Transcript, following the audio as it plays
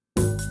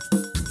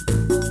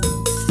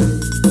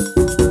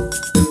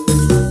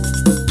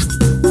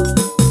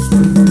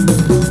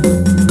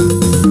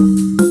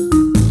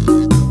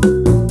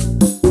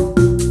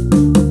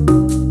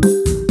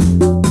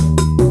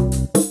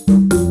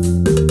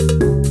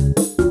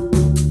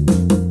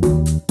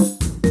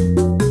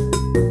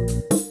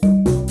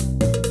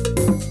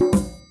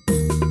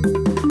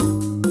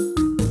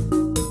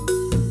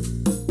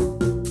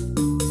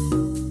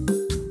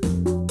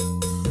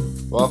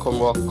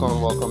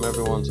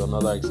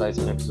another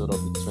exciting episode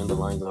of Between the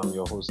Lines. I'm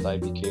your host,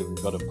 IBK.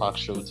 We've got a packed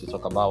show to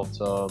talk about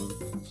a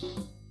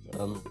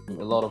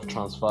lot of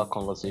transfer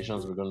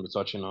conversations we're going to be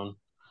touching on.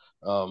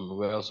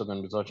 We're also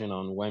going to be touching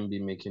on Wemby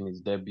making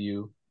his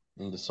debut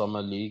in the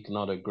Summer League,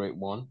 not a great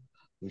one.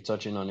 We're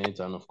touching on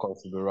it, and of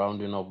course, we'll be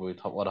rounding up with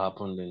what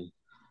happened in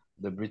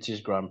the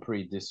British Grand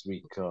Prix this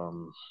week.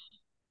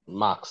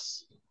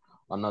 Max,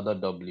 another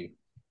W.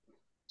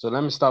 So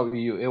let me start with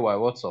you. AY,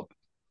 what's up?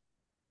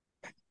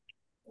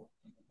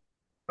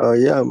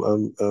 Yeah,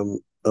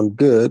 I'm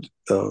good.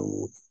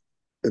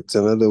 It's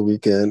another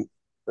weekend.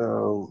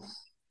 Not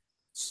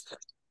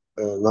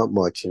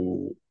much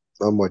in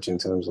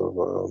terms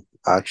of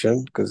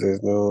action because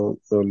there's no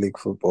league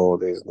football,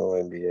 there's no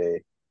NBA.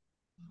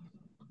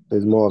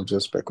 There's more of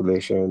just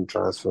speculation,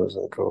 transfers,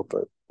 and co.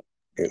 But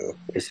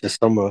it's the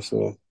summer,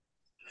 so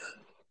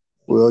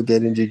we're all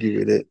getting jiggy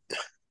with it.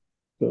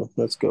 So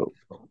let's go.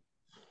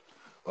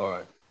 All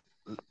right.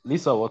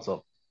 Lisah, what's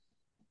up?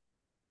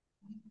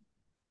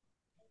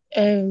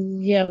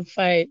 Yeah, I'm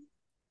fine.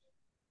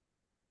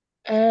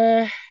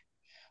 Uh,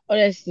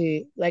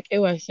 Honestly, like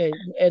everyone said,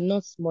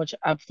 not much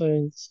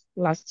happened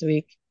last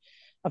week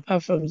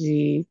apart from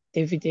the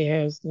David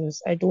DeGea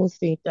news. I don't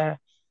think there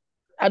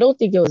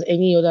was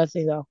any other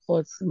thing that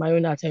caught my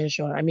own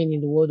attention. I mean, in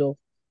the world of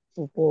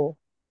football,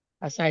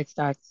 aside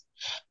that.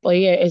 But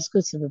yeah, it's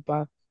good to be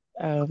back.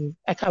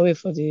 I can't wait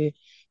for the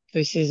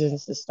pre-season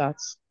to start.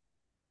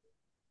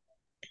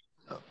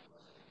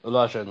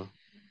 Oluwasegun.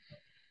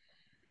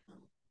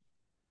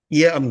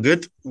 Yeah, I'm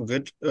good.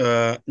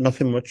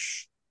 Nothing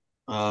much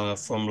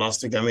from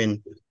last week. I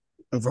mean,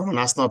 from an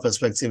Arsenal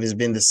perspective, it's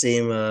been the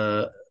same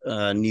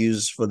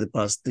news for the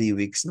past 3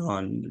 weeks now,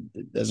 and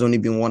there's only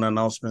been one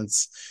announcement,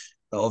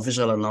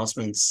 official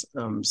announcements,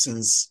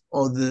 since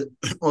all the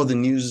all the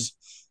news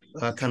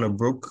kind of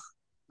broke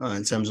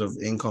in terms of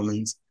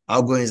incomings.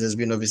 Outgoings has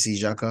been obviously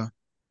Xhaka,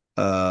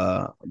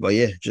 but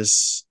yeah,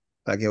 just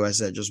like I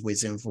said, just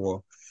waiting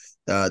for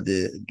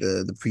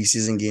the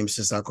preseason games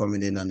to start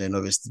coming in, and then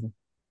obviously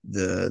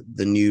the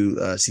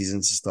new season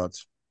to start.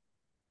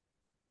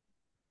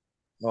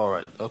 All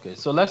right. Okay.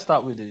 So let's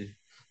start with the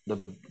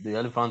the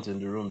elephant in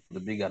the room, the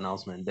big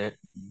announcement.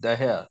 They're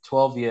here.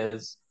 12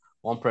 years,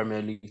 one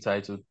Premier League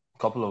title,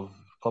 couple of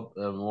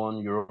one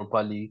Europa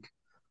League,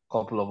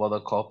 couple of other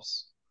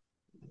cups.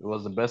 It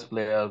was the best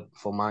player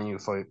for Man U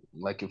for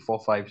like a 4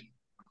 5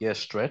 year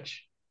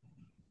stretch.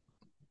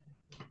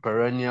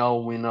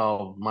 Perennial winner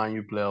of Man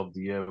U Player of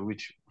the Year,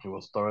 which he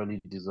was thoroughly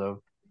deserved.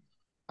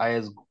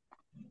 Highest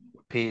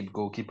paid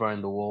goalkeeper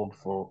in the world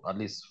for at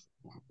least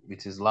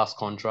with his last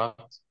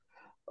contract.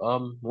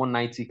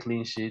 190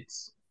 clean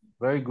sheets.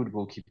 Very good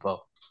goalkeeper,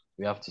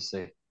 we have to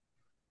say.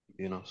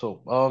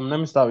 So let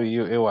me start with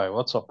you, AY.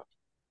 What's up?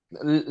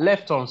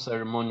 Left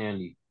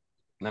unceremonially.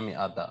 Let me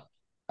add that.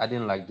 I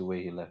didn't like the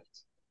way he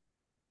left.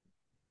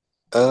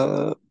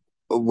 Uh,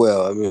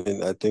 well, I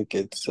mean, I think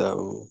it's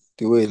the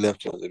way he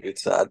left was a bit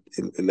sad.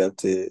 It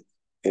left a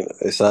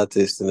sad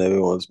taste in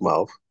everyone's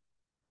mouth.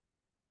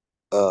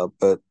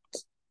 But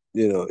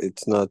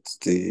it's not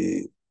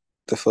the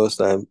first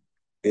time,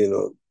 you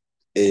know,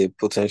 a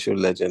potential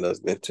legend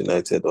has left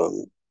United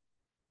on,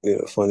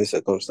 funny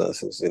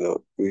circumstances.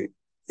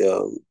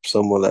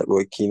 Someone like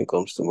Roy Keane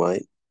comes to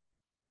mind.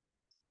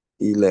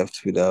 He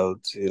left without,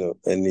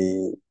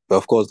 any. But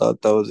of course, that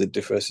was a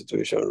different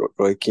situation.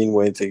 Roy Keane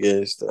went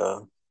against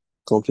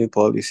company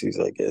policies,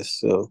 I guess.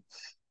 So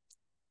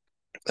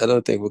I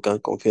don't think we can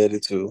compare the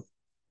two.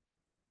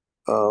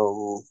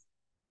 Um,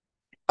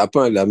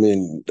 Apparently, I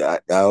mean, I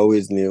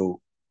always knew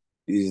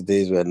his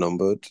days were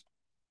numbered.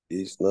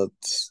 He's not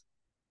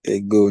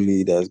a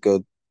goalie that's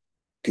got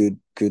good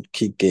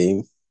kick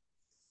game,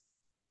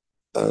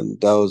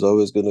 and that was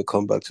always going to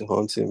come back to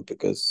haunt him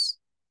because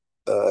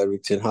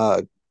Eric Ten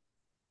Hag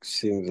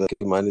seems like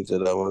a manager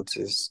that wants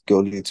his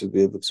goalie to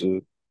be able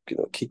to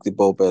kick the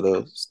ball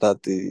better,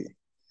 start the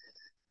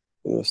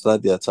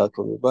attack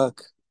from the back.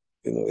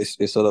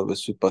 It's sort of a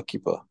super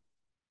keeper.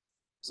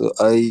 So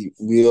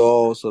we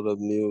all sort of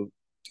knew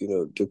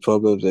the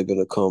problems are going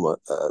to come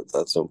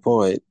at some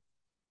point.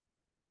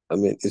 I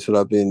mean, it would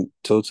have been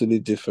totally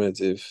different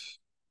if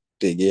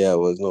De Gea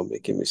was not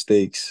making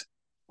mistakes.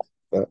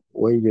 But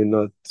when you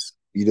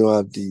don't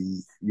have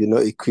you're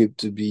not equipped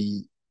to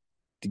be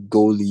the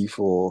goalie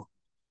for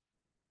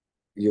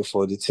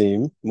the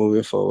team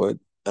moving forward,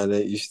 and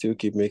then you still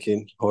keep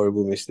making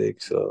horrible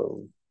mistakes.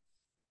 So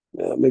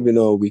maybe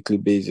not a weekly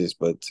basis,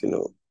 but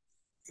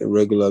a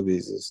regular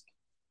basis.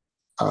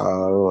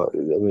 I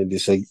mean, the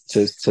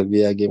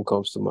Sevilla game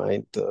comes to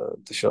mind. The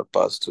short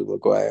pass to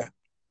Maguire.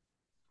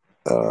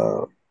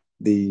 Uh,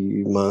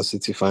 the Man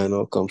City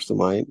final comes to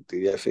mind.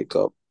 The FA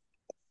Cup.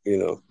 You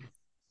know,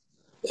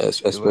 The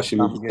West especially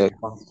Ham game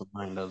comes to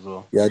mind as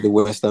well. the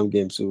West Ham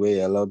game too, where he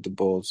allowed the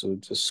ball to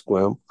just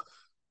squirm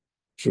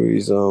through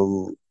his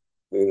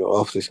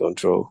off his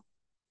control.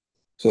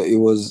 So it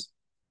was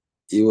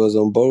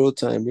on borrowed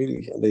time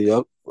really, and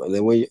then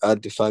when you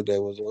add the fact that he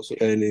was also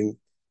earning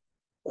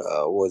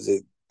was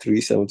it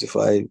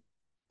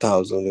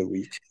 375,000 a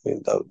week? I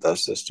mean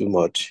that's just too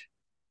much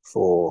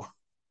for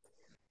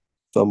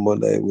someone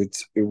that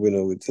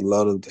with a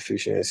lot of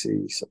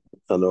deficiencies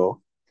and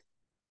all.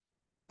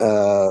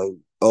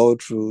 All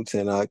through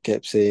Ten Hag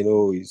kept saying,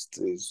 "Oh, he's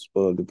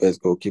one of the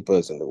best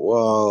goalkeepers in the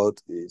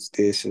world. He's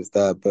this, is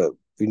that." But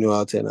we know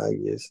how Ten Hag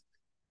is.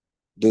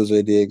 Those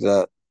were the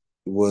exact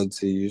words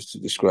he used to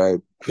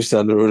describe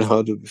Cristiano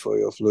Ronaldo before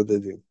he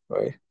offloaded him,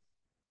 right?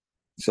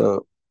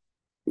 So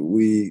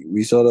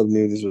we sort of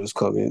knew this was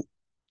coming.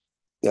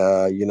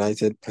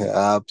 United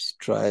perhaps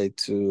tried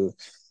to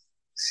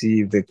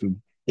see if they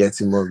could get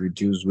him on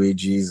reduced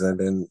wages and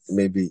then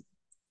maybe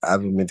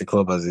have him in the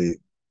club as a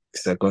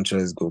second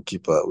choice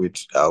goalkeeper,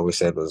 which I always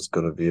said was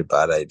going to be a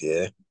bad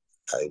idea.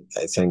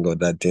 I thank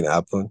God that didn't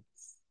happen.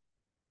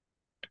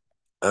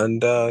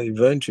 And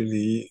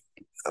eventually,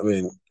 I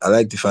mean, I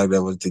like the fact that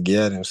it was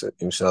DeGea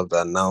himself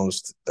that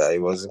announced that he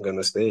wasn't going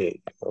to stay.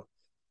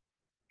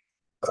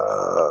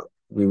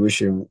 We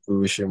wish him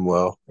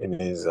well in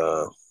his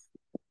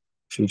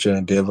future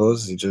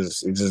endeavors. He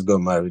just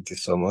got married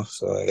this summer,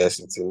 so I guess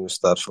it's a new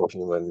start for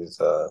him and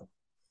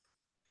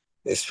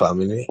his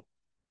family.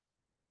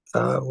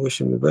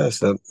 Wish him the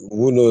best.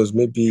 Who knows?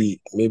 Maybe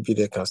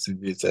there can still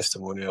be a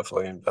testimonial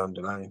for him down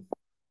the line.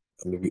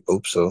 Maybe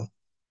hope so.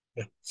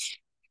 Yeah.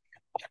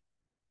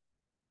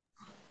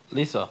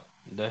 Lisah,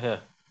 they're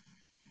here.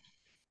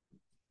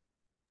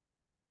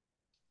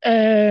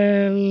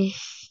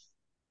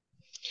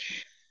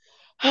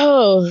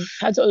 Oh,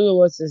 I don't know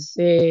what to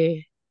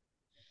say.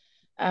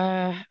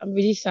 I'm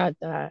really sad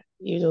that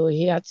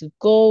he had to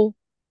go,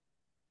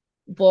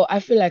 but I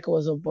feel like it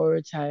was a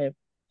borrowed time.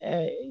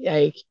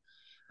 Like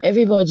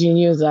everybody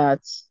knew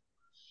that.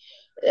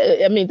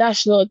 I mean,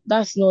 that's not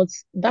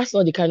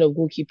the kind of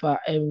goalkeeper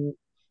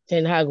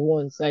Ten Hag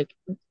wants. Like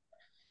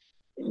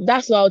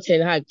that's not how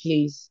Ten Hag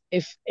plays.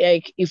 If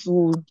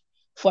we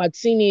had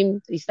seen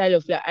him, the style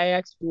of play at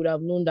Ajax, we would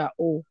have known that,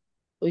 oh,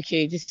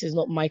 okay, this is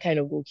not my kind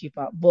of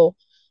goalkeeper. But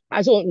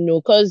I don't know,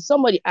 because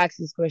somebody asked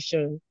this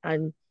question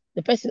and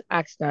the person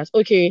asked that,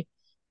 okay,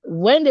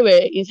 when they were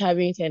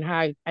interviewing Ten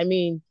Hag, I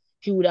mean,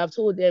 he would have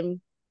told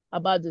them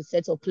about the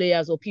set of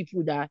players or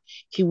people that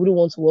he wouldn't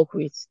want to work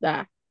with,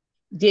 that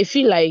they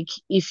feel like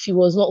if he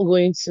was not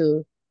going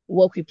to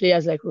work with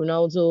players like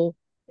Ronaldo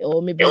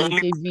or maybe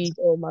David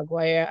or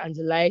Maguire and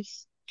the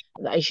likes,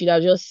 that I should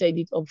have just said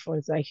it up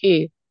front, like,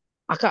 hey,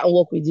 I can't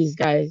work with these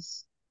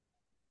guys.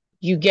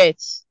 You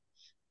get,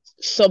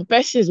 some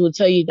persons will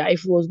tell you that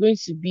if it was going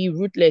to be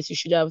ruthless, you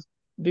should have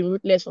been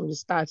ruthless from the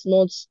start,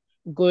 not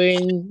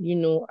going,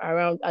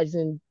 around as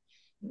in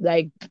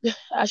like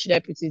how should I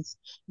put it,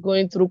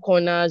 going through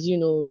corners,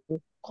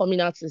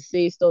 coming out to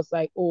say stuff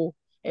like, oh,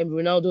 and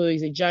Ronaldo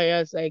is a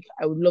giant, like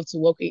I would love to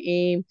work with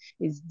him,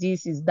 is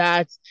this, is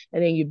that,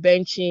 and then you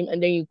bench him,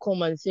 and then you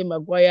come and say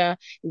Maguire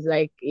is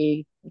like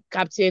a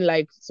captain,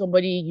 like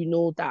somebody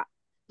that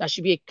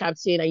should be a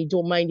captain, and you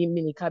don't mind him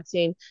being a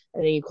captain,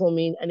 and then you come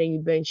in and then you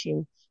bench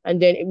him. And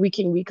then week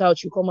in, week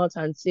out, you come out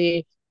and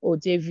say, oh,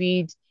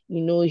 David,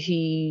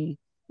 you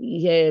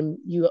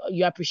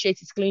appreciate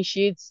his clean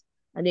sheets,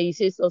 and then he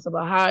says stuff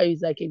about how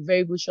he's like a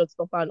very good shot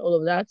stopper and all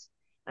of that.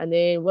 And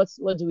then what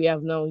do we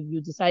have now? You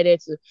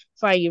decided to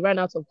fine, you ran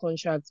out of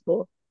contracts,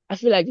 but I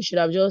feel like you should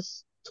have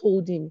just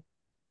told him,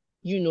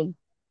 you know,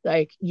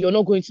 like you're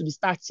not going to be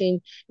starting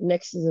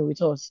next season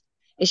with us.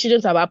 It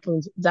shouldn't have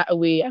happened that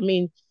way. I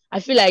mean, I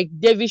feel like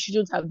David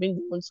shouldn't have been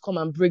the one to come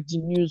and break the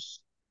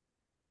news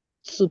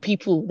to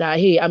people that,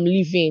 hey, I'm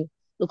leaving.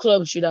 The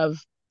club should have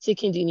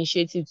taken the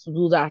initiative to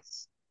do that.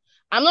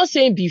 I'm not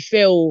saying be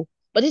fair,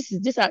 but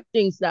these are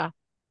things that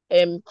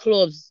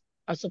clubs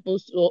are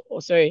supposed to,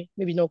 or sorry,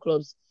 maybe not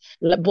clubs,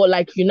 but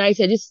like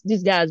United,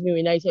 this guy has been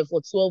United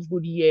for 12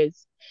 good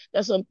years.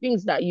 There's some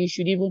things that you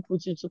should even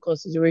put into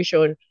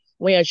consideration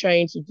when you're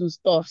trying to do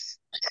stuff.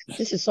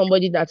 This is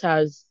somebody that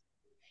has,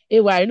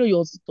 hey, well, I know you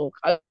also talk.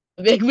 I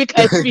beg, make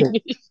I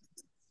finish.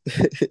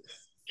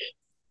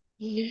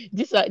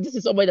 This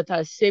is somebody that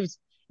has saved,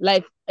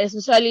 like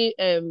especially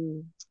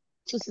 2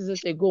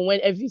 seasons ago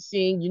when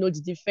everything,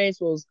 the defense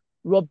was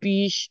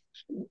rubbish.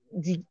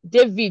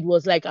 David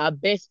was like our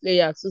best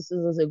player 2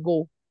 seasons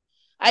ago.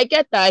 I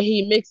get that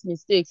he makes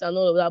mistakes and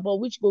all of that, but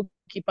which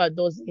goalkeeper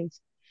doesn't?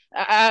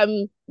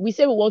 We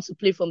say we want to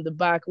play from the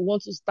back, we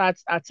want to start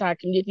attack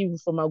immediately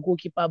from our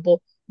goalkeeper, but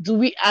do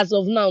we, as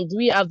of now, do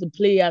we have the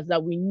players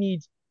that we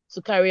need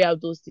to carry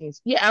out those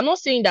things? Yeah, I'm not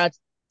saying that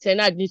Ten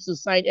Hag needs to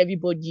sign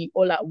everybody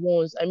all at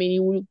once. I mean, he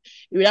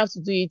would have to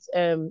do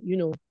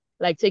it,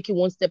 like taking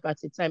one step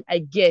at a time. I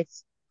get,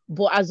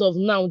 but as of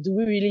now, do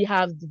we really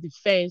have the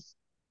defense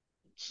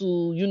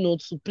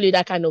to play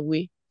that kind of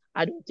way?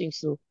 I don't think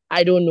so.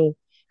 I don't know.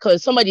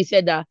 Because somebody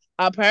said that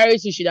our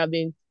priority should have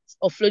been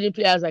offloading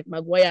players like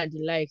Maguire and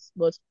the likes.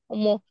 But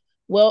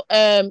well,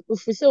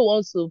 if we still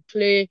want to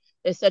play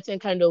a certain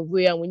kind of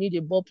way and we need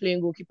a ball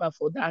playing goalkeeper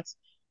for that,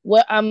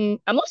 well, I'm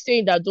not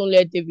saying that don't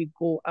let David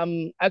go.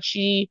 I'm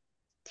actually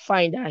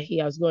fine that he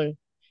has gone.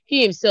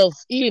 He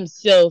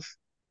himself,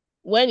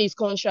 when his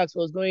contract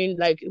was going,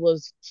 like it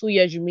was 2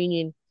 years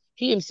remaining,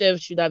 he himself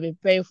should have been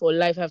paying for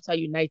life after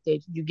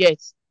United. You get,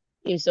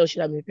 he himself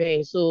should have been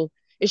paying. So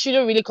it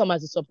shouldn't really come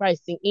as a surprise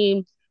to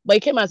him But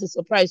it came as a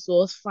surprise to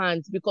us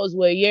fans because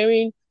we're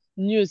hearing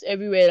news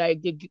everywhere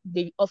like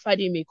they offered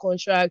him a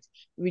contract,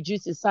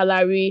 reduced his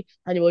salary,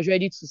 and he was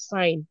ready to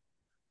sign.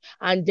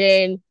 And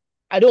then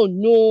I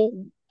don't know,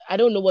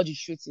 what the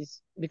truth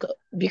is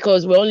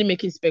because we're only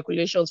making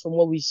speculations from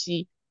what we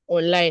see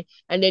online.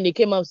 And then they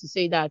came out to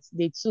say that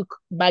they took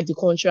back the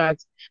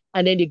contract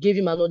and then they gave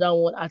him another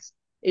one at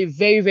a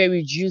very, very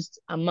reduced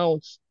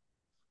amount.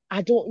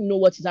 I don't know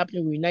what is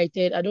happening with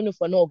United. I don't know if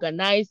we're not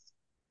organized.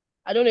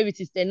 I don't know if it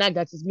is Ten Hag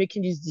that is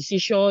making these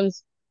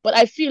decisions. But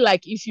I feel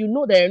like if you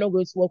know that you're not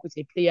going to work with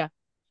a player,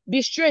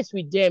 be straight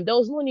with them. There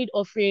was no need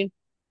offering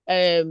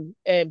they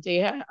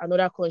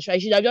another contract. I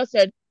should have just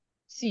said,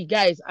 see,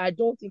 guys, I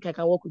don't think I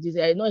can work with this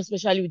guy, not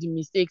especially with the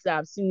mistakes that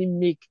I've seen him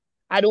make.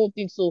 I don't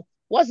think so.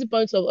 What's the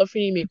point of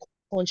offering him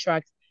a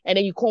contract and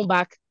then you come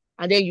back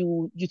and then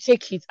you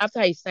take it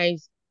after he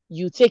signs,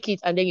 you take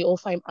it and then you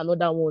offer him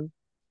another one?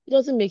 It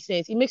doesn't make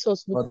sense. It makes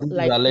us look But this is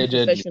like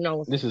allegedly.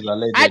 unprofessionals. This is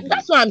allegedly.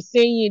 That's what I'm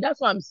saying.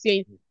 That's what I'm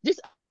saying. This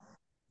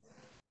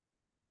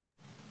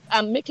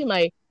I'm making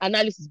my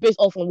analysis based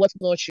off on what's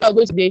not true. I'm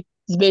going to be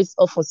based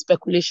off on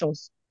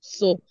speculations.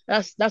 So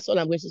that's all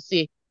I'm going to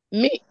say.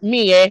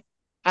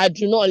 I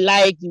do not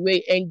like the way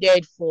it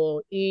ended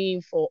for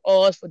him, for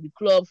us, for the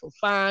club, for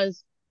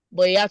fans,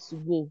 but he had to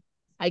go.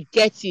 I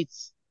get it.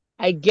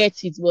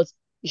 But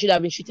he should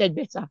have been treated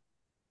better,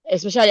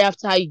 especially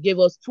after he gave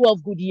us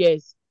 12 good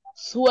years.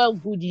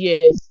 12 good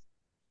years.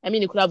 I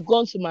mean, he could have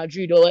gone to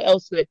Madrid or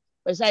elsewhere,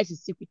 but decided to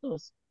stick with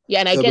us. Yeah,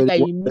 and I Yeah, get but that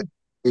he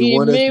he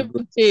wanted to go.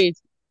 milked it.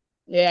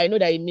 Yeah, I know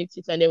that he milked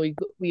it, and then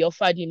we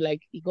offered him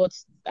like he got.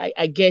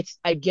 I get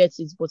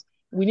it, but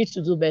we need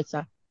to do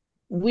better.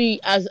 We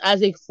as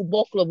a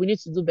football club, we need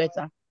to do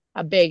better.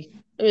 I beg.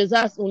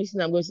 That's the only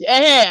thing I'm going to say.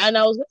 And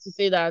I was going to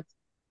say that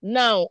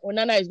now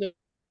Onana is going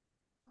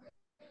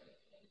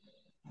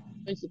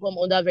to come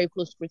under very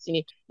close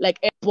scrutiny. Like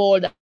a ball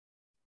that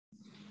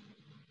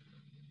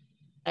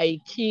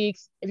he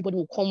kicks, everybody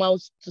will come out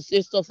to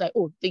say stuff like,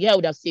 "Oh, the guy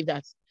would have saved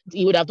that.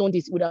 He would have done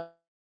this. He would have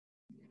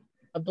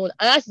done."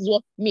 And that is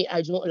what me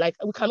I do not like.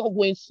 We cannot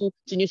go into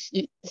the new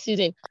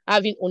season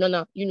having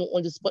Onana,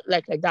 on the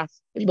spotlight like that.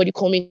 Everybody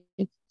coming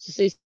to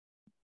say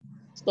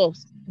stuff.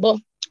 But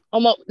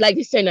like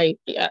this Ten Hag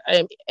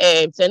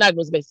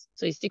knows best.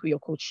 So you stick with your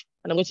coach,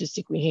 and I'm going to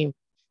stick with him.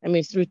 I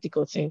mean, through thick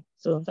or thin.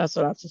 So that's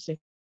all I have to say.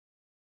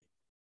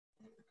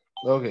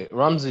 Okay,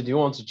 Ramsey, do you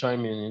want to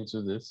chime in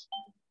into this?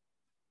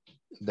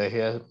 The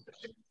hair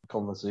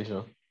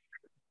conversation.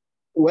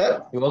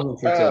 Well, He wasn't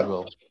treated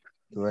well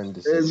during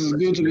this. It's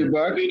good to be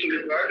back.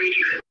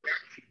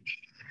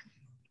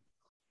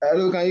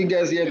 Hello, can you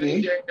guys hear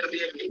me?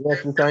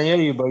 Yes, we can hear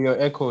you, but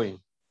you're echoing.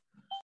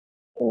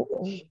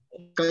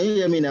 Can you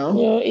hear me now?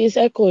 No, it's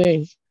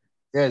echoing.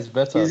 Yeah, it's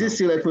better. Is it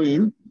still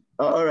echoing?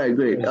 All right,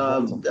 great.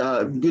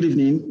 Good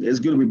evening. It's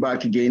good to be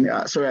back again.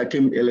 Sorry, I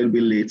came a little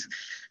bit late.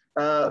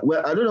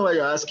 Well, I don't know why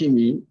you're asking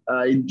me.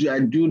 I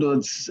do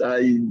not.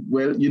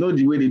 Well, you know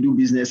the way they do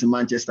business in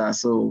Manchester,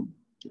 so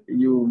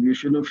you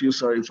shouldn't feel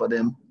sorry for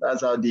them.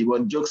 That's how they.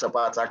 Well, jokes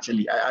apart,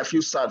 actually, I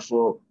feel sad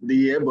for the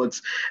year, but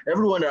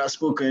everyone that has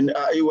spoken,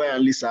 AY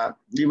and Lisah,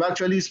 they've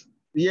actually,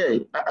 yeah,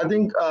 I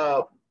think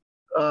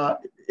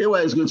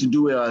AY is going to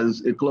do well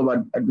as a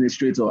club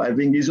administrator. I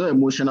think he's not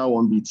emotional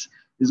one bit.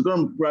 He's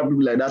going to probably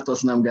be like that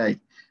Tottenham guy.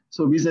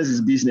 So business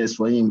is business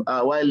for him.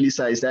 While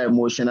Lisah is that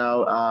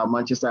emotional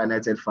Manchester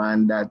United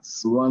fan that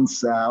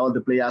wants all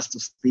the players to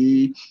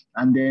stay,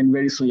 and then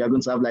very soon you're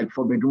going to have like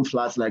 4-bedroom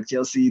flats like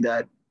Chelsea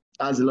that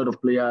has a lot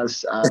of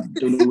players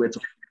don't know where to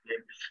play.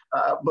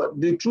 But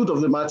the truth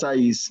of the matter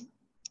is,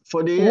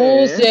 for the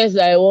Who says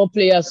I want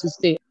players to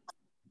stay?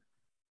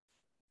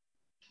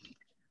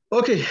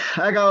 Okay,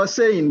 like I was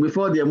saying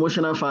before the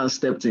emotional fans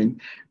stepped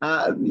in,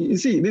 you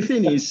see, the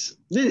thing is,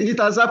 it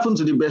has happened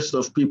to the best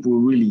of people,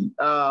 really.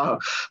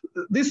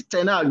 This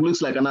Ten Hag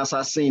looks like an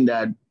assassin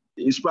that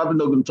is probably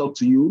not going to talk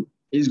to you.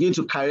 He's going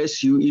to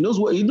caress you. He knows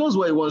what he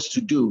wants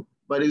to do,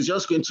 but he's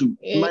just going to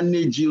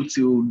manage you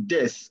till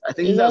death. I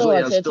think that's what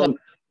he has done.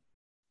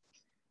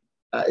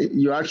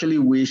 You actually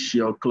wish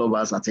your club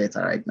has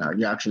Arteta right now.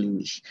 You actually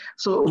wish.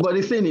 So, but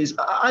the thing is,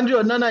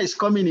 Andre Onana is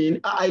coming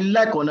in. I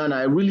like Onana.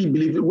 I really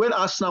believe it. When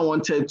Arsenal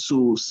wanted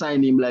to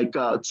sign him like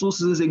 2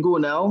 seasons ago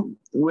now,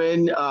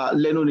 when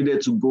Leno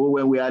needed to go,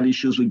 when we had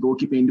issues with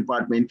goalkeeping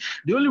department,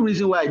 the only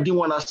reason why I didn't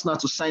want Arsenal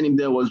to sign him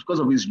there was because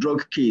of his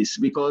drug case,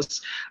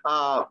 because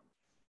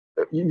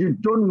you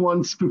don't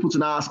want people to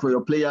now ask for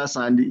your players,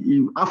 and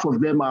if half of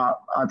them are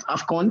at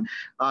AFCON,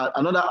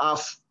 another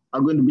half are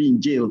going to be in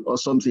jail or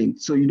something.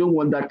 So you don't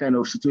want that kind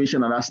of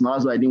situation at Arsenal.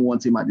 That's why I didn't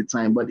want him at the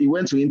time. But he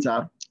went to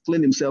Inter,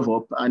 cleaned himself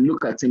up, and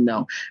look at him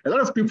now. A lot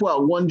of people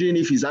are wondering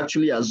if he's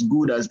actually as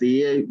good as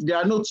they. There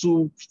are no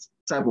two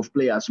type of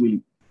players,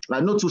 really.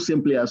 Like no two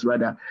same players,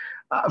 rather.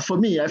 For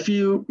me, I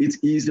feel it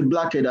is the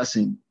Black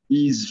Ederson.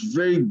 He's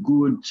very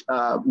good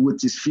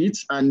with his feet,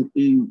 and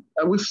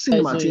we've seen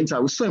him at Inter.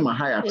 We saw him at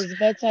Ajax. He's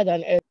better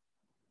than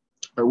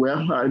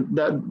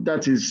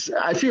That is.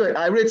 I feel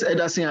I rate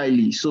Ederson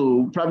highly,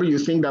 so probably you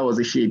think that was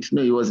a shade.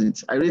 No, it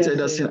wasn't. I rate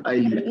Ederson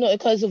highly. No,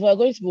 because if we're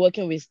going to be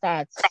working with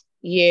stats,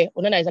 yeah,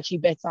 Onana is actually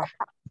better.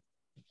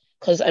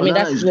 Because I mean,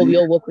 that's what we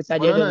all work with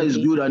at the end of Onana the is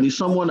day. good and he's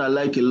someone I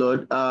like a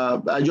lot.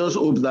 I just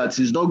hope that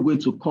he's not going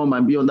to come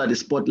and be under the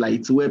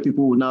spotlight where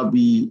people will now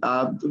be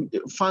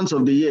fans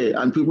of the year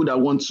and people that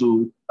want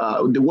to,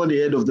 they want the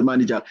head of the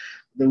manager.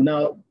 They will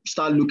now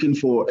start looking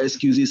for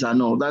excuses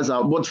and all. That's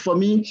how. But for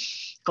me,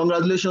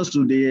 congratulations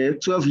to the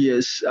 12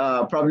 years.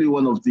 Probably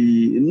one of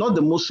the, not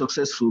the most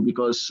successful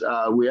because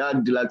we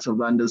had the likes of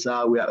Van der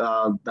Sar,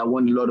 that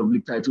won a lot of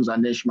league titles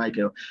and then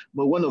Schmeichel.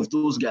 But one of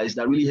those guys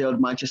that really held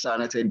Manchester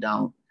United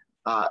down.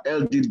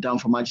 Held it down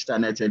for Manchester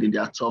United in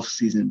their tough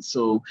season.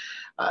 So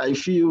I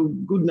feel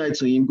good night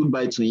to him,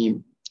 goodbye to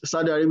him.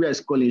 Saudi Arabia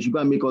is calling, he should go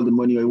and make all the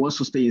money or he wants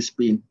to stay in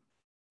Spain.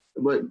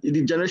 But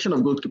the generation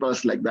of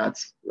goalkeepers like that,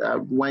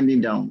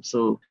 winding down.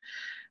 So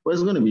well,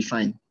 it's going to be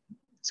fine.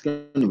 It's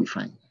going to be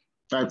fine.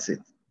 That's it.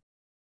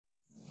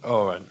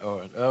 All right.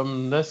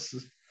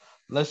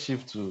 Let's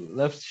shift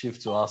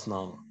to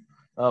Arsenal.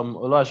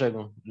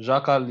 Oluwasegun,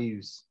 Xhaka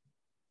leaves.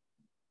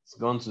 It's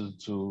gone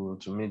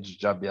to meet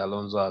Xabi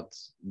Alonso at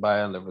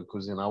Bayern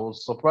Leverkusen. I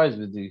was surprised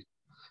with the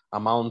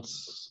amount.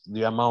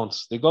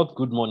 They got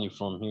good money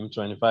from him,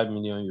 25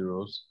 million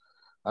euros,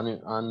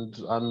 and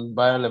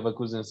Bayern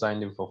Leverkusen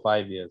signed him for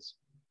 5 years.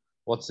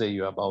 What say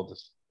you about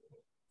this?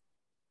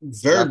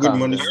 Very good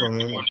money from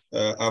him.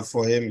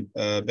 For him,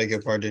 beg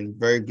your pardon.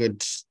 Very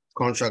good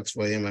contracts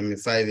for him. I mean,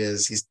 5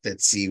 years. He's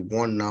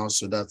 31 now,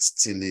 so that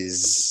still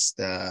is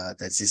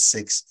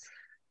 36.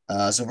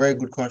 So very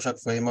good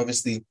contract for him.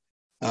 Obviously,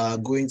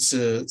 going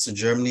to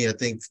Germany, I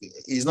think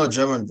he's not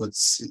German, but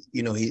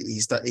you know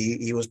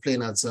he was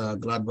playing at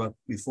Gladbach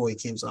before he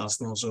came to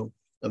Arsenal. So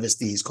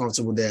obviously he's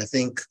comfortable there. I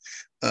think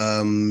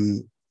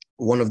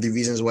one of the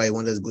reasons why he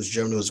wanted to go to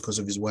Germany was because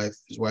of his wife.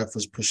 His wife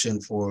was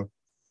pushing for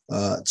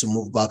to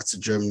move back to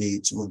Germany,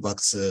 to move back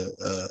to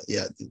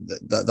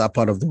that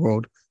part of the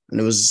world. And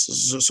it was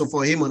so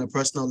for him on a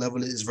personal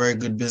level, it's very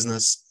good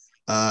business.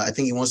 I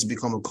think he wants to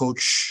become a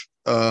coach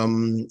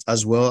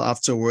as well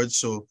afterwards.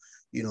 So,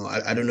 you know,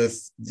 I don't know if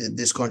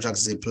this contract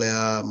is a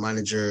player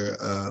manager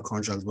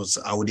contract, but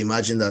I would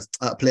imagine that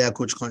player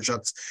coach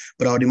contract.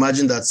 But I would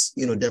imagine that,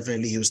 you know,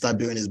 definitely he'll start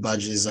doing his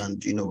badges,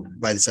 and, you know,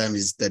 by the time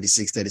he's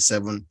 36,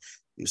 37,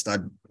 he'll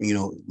start, you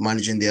know,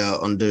 managing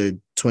their under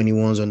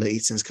 21s, under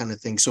 18s kind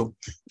of thing. So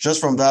just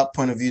from that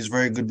point of view, it's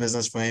very good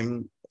business for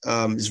him.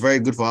 It's very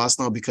good for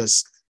Arsenal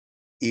because,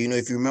 you know,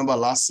 if you remember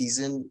last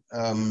season,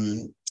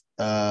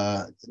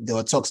 there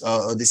were talks,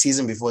 the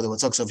season before, there were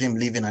talks of him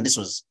leaving, and this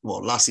was,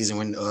 well, last season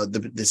when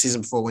the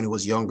season before when he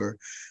was younger,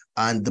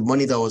 and the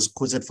money that was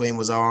quoted for him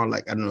was around,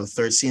 like, I don't know,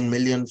 13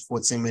 million,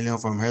 14 million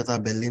from Hertha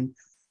Berlin,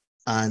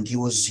 and he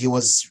was,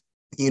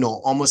 you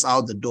know, almost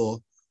out the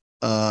door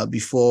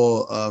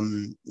before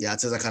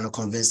Arteta kind of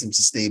convinced him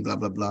to stay, blah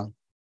blah blah.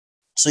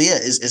 So yeah,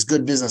 it's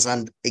good business,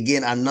 and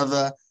again,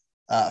 another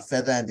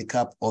feather in the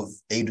cap of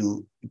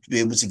Edu to be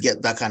able to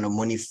get that kind of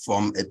money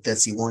from a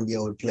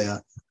 31-year-old player.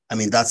 I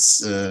mean,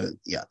 that's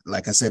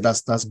like I said,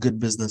 that's good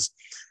business.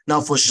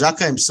 Now for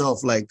Xhaka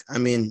himself, like, I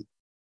mean,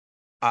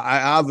 I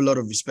have a lot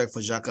of respect for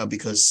Xhaka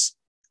because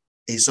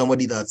he's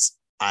somebody that's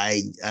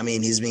I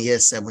mean, he's been here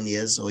 7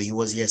 years, or he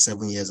was here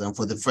 7 years, and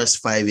for the first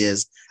 5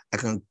 years, I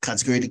can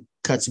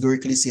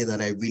categorically say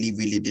that I really,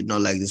 really did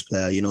not like this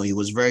player. You know, he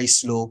was very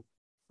slow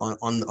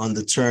on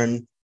the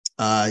turn,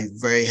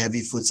 very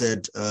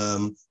heavy-footed.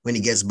 When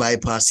he gets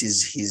bypassed,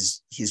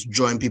 he's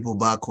drawing people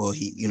back, or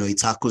he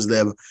tackles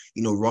them,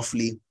 you know,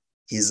 roughly.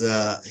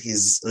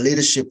 His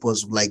leadership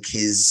was like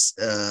his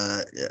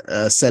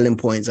selling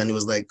points, and it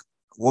was like,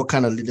 what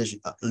kind of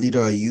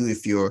leader are you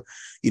if you're,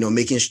 you know,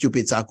 making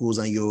stupid tackles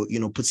and you're, you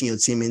know, putting your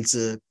team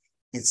into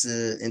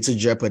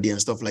jeopardy and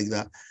stuff like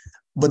that.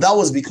 But that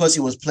was because he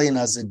was playing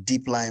as a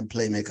deep line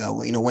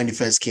playmaker. You know, when he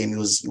first came, he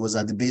was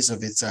at the base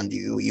of it, and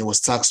he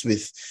was tasked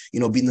with, you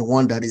know, being the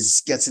one that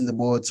is getting the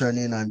ball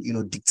turning and, you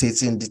know,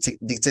 dictating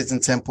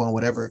tempo and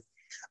whatever.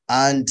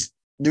 And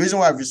the reason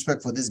why I have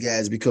respect for this guy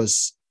is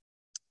because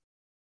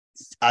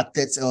at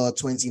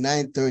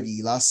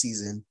 29-30 last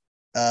season,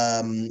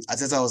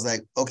 Arteta was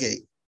like,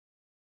 okay,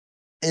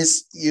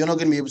 you're not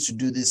going to be able to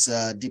do this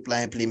deep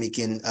line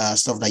playmaking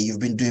stuff that you've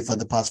been doing for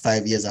the past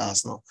 5 years at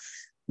Arsenal.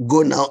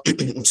 Go now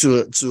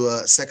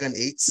to second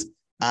eight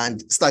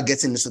and start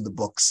getting into the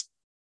box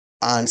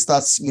and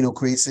start, you know,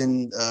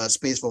 creating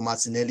space for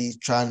Martinelli,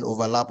 try and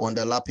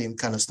underlap him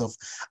kind of stuff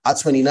at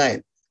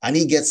 29. And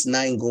he gets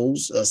 9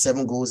 goals,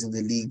 7 goals in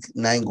the league,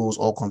 9 goals,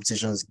 all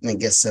competitions, and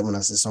gets 7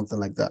 assists, something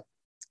like that.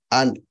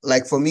 And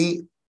like, for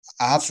me,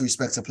 I have to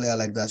respect a player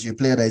like that. You're a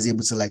player that is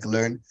able to, like,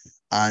 learn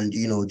and,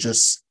 you know,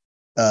 just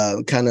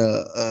kind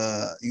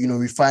of, you know,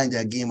 refine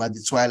their game at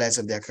the twilight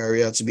of their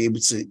career to be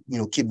able to, you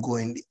know, keep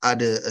going,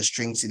 add a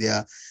string to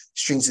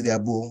their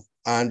bow.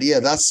 And yeah,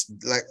 that's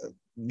like,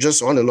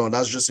 just on the lawn,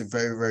 that's just a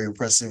very, very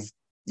impressive,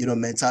 you know,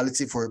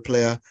 mentality for a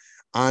player.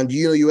 And,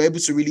 you were able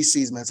to really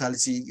see his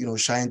mentality,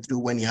 shine through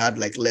when he had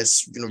like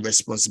less,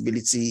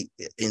 responsibility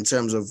in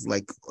terms of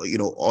like,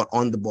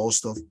 on the ball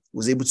stuff.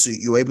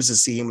 You were able to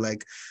see him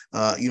like,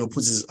 put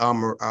his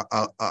arm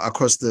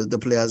across the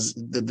players,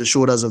 the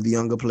shoulders of the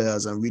younger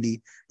players, and really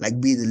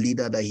like be the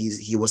leader that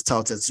he was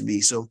touted to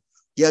be. So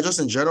yeah, just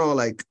in general,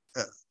 like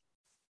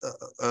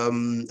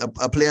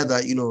a player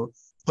that,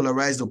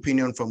 polarized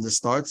opinion from the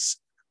starts.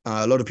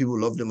 A lot of people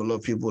loved him. A lot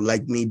of people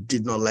like me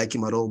did not like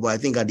him at all. But I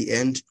think at the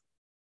end,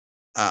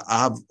 I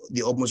have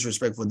the utmost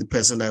respect for the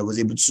person that was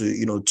able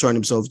to, turn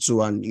himself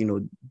to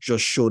and,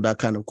 just show that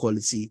kind of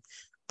quality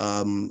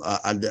at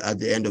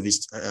the end of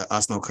his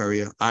Arsenal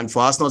career. And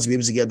for Arsenal to be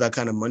able to get that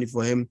kind of money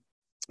for him,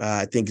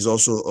 I think is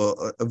also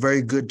a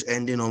very good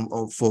ending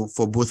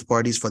for both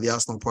parties, for the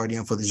Arsenal party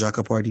and for the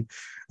Xhaka party.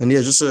 And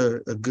yeah, just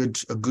a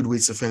good way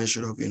to finish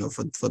it off,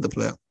 for the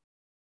player.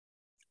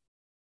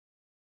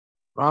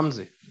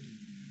 Ramsey,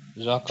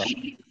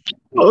 Xhaka.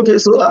 Okay,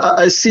 so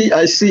I see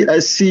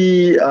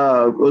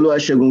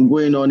Oluwasegun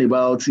going on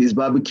about his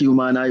barbecue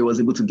man. How he was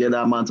able to get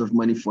that amount of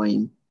money for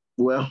him.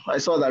 Well, I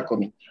saw that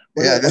coming.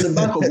 But Yeah, on the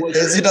back of what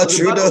is it not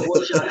true though?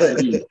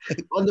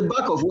 On the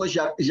back of what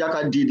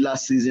Xhaka did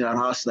last season at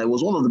Arsenal, he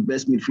was one of the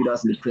best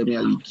midfielders in the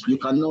Premier League. You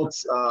cannot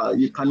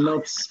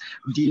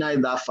deny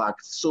that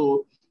fact.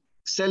 So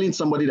selling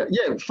somebody that,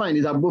 yeah, fine,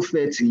 he's above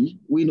 30,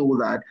 we know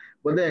that.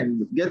 But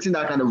then getting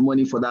that kind of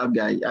money for that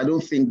guy, I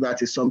don't think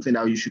that is something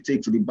that you should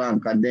take to the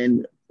bank and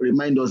then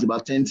remind us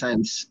about 10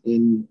 times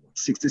in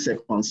 60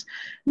 seconds.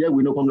 Yeah,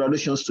 we know,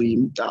 congratulations to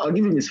him. I'll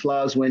give him his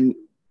flowers when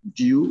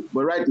due,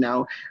 but right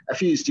now, I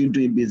feel he's still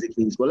doing basic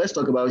things. But let's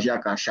talk about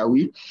Xhaka, shall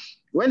we?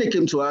 When it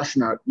came to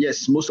Arsenal,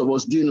 yes, most of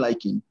us didn't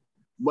like him.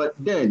 But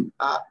then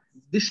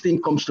this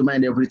thing comes to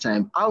mind every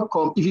time. How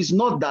come, if he's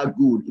not that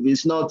good, if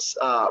he's not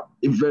a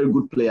very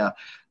good player,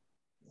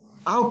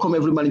 how come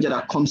every manager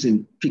that comes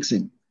in picks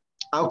him?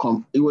 How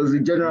come? It was the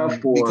general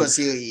for... Because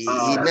he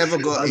never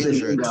got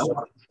injured.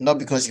 Not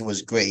because he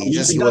was great.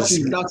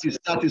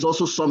 That is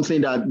also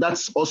something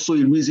that's also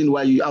a reason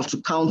why you have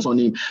to count on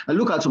him. And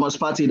look at Thomas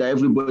Partey that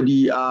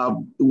everybody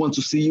wants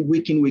to see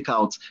week in, week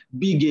out.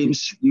 Big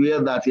games, you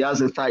hear that he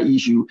has a thigh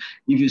issue.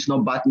 If he's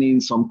not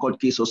battling some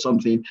court case or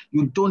something,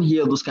 you don't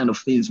hear those kind of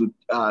things with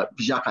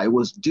Xhaka. He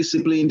was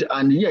disciplined,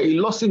 and yeah, he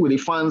lost it with the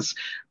fans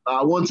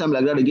one time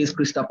like that against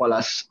Crystal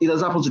Palace. It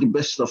has happened to the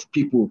best of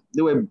people.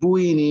 They were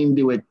booing him,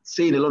 they were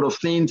saying a lot of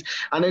things,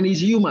 and then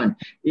he's human.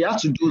 He had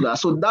to do that.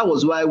 So that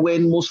was why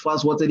when most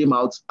fans wanted him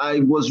out,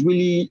 I was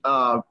really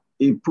a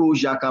pro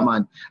Xhaka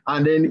man.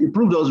 And then he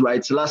proved us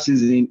right. Last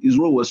season, his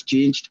role was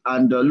changed.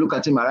 And look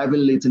at him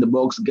arriving late in the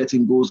box,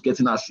 getting goals,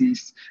 getting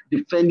assists,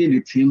 defending the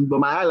team. But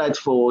my highlight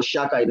for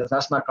Xhaka in his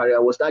Arsenal career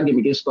was that game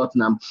against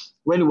Tottenham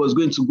when he was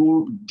going to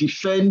go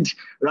defend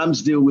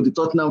Ramsdale with the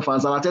Tottenham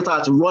fans. And Arteta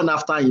had to run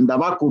after him.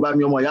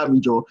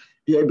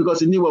 Yeah, because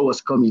he knew what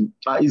was coming.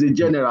 He's a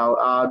general.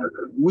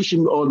 Wish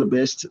him all the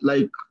best.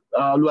 Like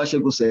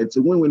Oluwasegun said, it's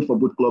a win-win for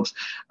both clubs.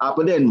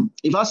 But then,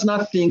 if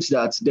Arsenal thinks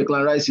that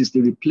Declan Rice is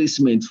the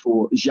replacement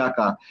for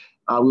Xhaka,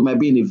 we might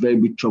be in a very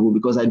big trouble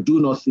because I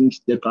do not think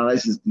Declan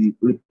Rice is the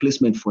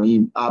replacement for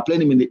him.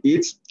 Playing him in the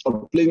 8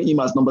 or playing him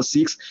as number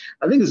 6,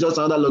 I think it's just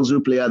another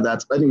luxury player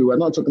that, anyway, we're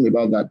not talking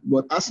about that.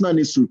 But Arsenal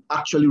needs to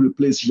actually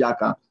replace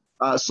Xhaka.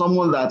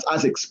 Someone that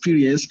has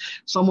experience,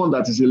 someone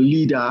that is a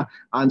leader,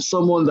 and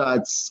someone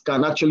that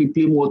can actually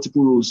play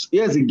multiple roles.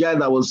 Here's a guy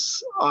that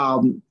was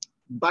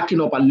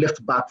backing up and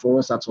left back for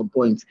us at some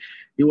point.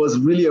 It was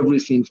really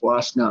everything for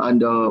Arsenal,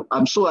 and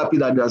I'm so happy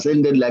that it has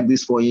ended like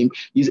this for him.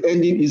 He's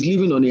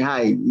living on a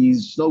high.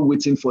 He's not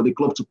waiting for the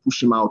club to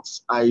push him out.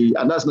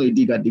 And that's not a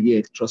dig at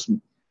DeGea, trust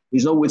me.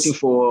 He's not waiting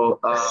for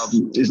a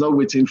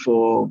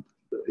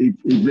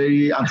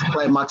very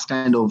anticlimax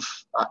kind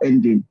of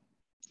ending,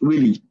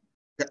 really.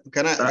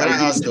 Can I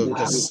ask though,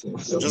 because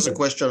just a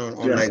question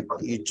on like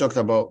you talked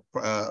about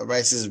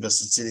Rice's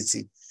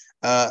versatility.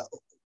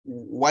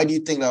 Why do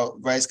you think that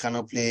Rice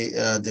cannot play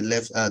the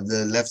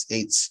left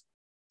 8,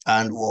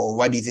 and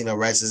why do you think that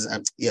Rice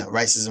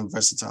isn't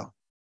versatile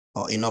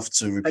or enough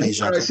to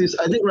replace Xhaka?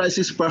 I think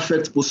Rice's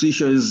perfect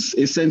position is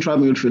a central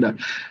midfielder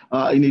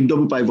in a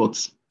double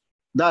pivot.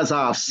 That's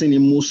how I've seen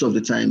him most of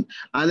the time.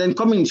 And then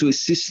coming into a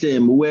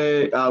system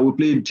where we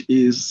played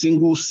a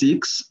single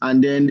 6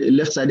 and then a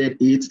left-sided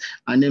 8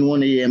 and then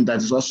one AM that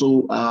is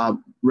also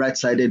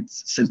right-sided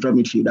central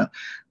midfielder.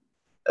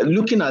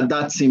 Looking at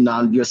that team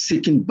now, you're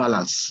seeking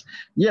balance.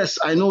 Yes,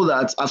 I know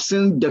that I've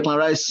seen Declan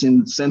Rice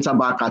in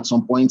centre-back at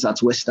some point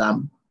at West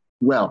Ham.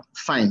 Well,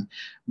 fine.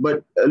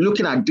 But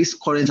looking at this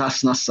current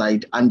Arsenal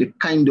side and the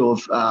kind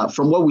of,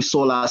 from what we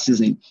saw last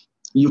season,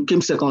 you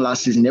came second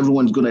last season.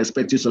 Everyone's going to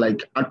expect you to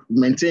like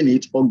maintain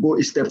it or go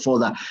a step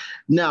further.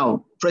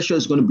 Now, pressure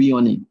is going to be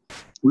on him.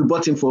 We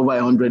bought him for over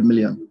 100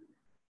 million.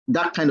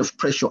 That kind of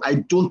pressure, I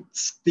don't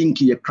think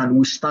he can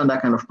withstand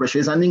that kind of pressure.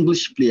 He's an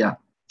English player.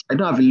 I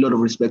don't have a lot of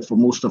respect for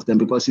most of them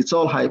because it's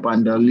all hype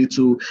and a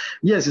little.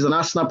 Yes, he's an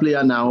Arsenal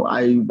player now.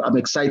 I'm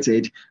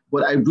excited,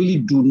 but I really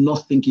do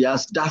not think he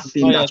has that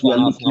thing that we are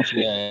looking for.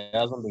 It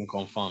hasn't been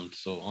confirmed,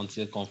 so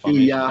until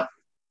confirmation.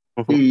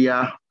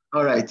 Yeah.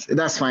 All right,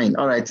 that's fine.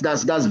 All right,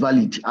 that's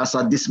valid. As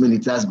at this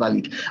minute, that's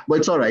valid. But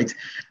it's all right.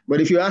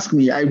 But if you ask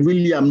me, I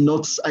really am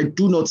not. I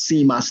do not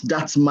see him as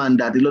that man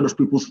that a lot of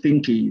people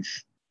think he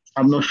is.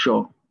 I'm not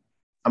sure.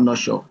 I'm not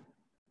sure.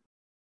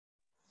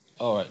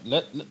 All right.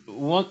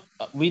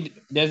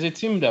 There's a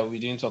team that we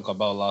didn't talk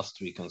about last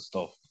week and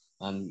stuff,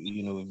 and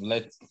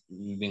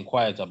we've been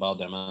quiet about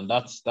them, and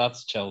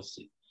that's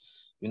Chelsea.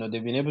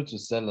 They've been able to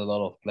sell a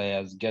lot of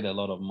players, get a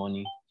lot of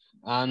money,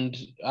 and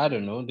I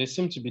don't know, they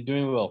seem to be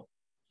doing well.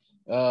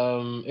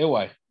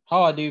 AY,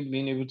 how are they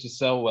being able to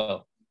sell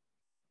well?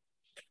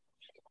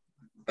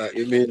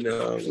 You mean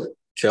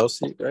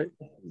Chelsea, right?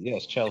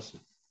 Yes, Chelsea.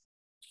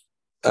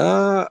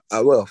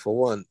 Well, for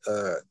one,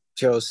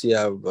 Chelsea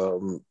have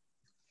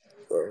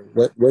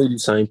when you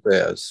sign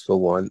players for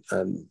one,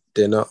 and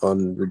they're not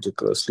on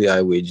ridiculously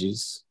high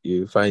wages,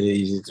 you find it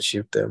easy to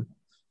ship them.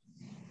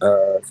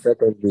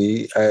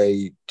 Secondly,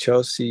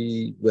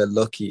 Chelsea were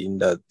lucky in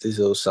that this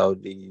whole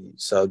Saudi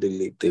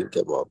league thing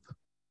came up,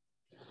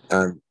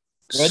 and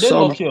Were they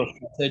lucky or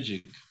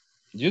strategic? Do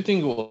you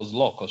think it was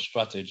luck or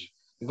strategy?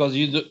 Because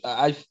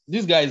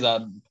these guys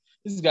are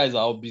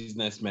all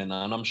businessmen,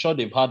 and I'm sure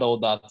they've had all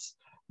that.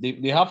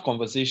 They have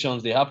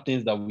conversations, they have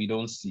things that we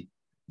don't see.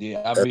 The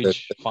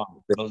average fan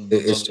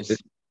doesn't see.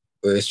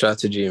 A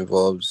strategy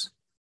involves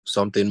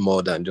something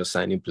more than just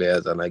signing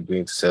players and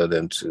agreeing to sell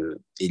them to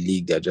a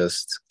league that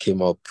just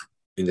came up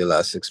in the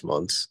last 6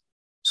 months.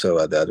 So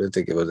I don't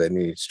think it was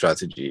any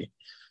strategy.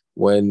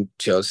 When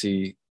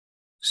Chelsea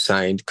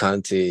signed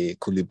Kante,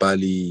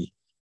 Koulibaly,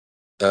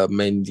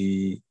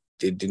 Mendy,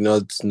 they did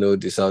not know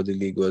the Saudi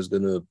league was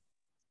going to,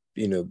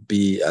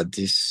 be at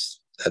this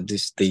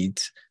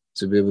state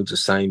to be able to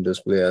sign those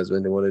players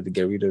when they wanted to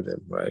get rid of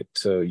them, right?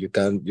 So you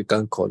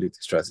can't call it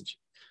a strategy.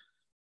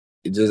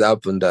 It just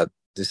happened that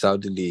the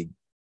Saudi league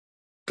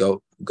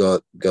got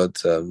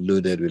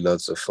loaded with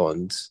lots of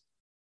funds,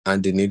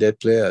 and they needed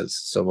players.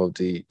 Some of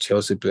the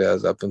Chelsea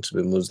players happened to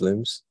be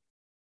Muslims,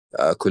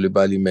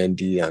 Koulibaly,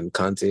 Mendy, and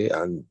Kante,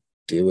 and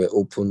they were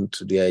open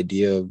to the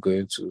idea of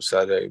going to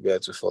Saudi Arabia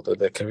to further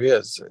their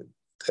careers.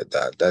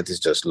 That is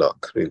just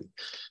luck, really.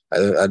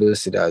 I don't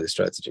see that as a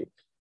strategy.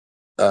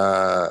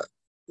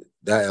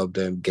 That helped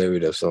them get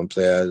rid of some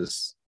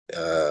players.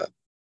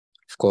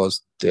 Of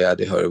course, they had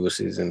a horrible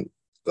season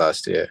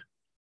last year,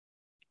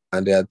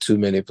 and they had too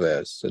many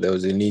players, so there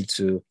was a need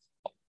to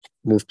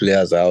move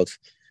players out.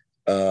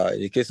 In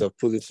the case of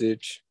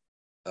Pulisic,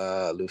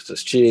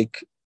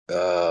 Loftus-Cheek,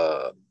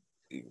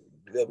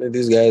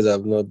 these guys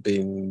have not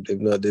been, they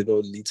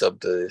don't lit up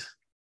the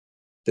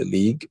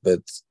league,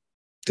 but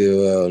they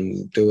were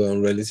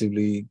on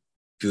relatively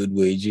good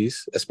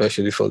wages,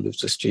 especially for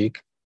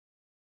Loftus-Cheek.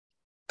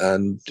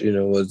 And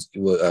was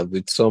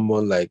with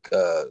someone like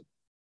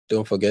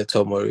don't forget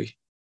Tomori,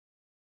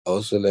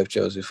 also left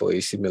Chelsea for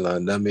AC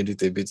Milan. That made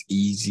it a bit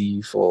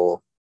easy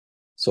for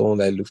someone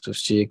like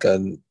Loftus-Cheek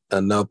and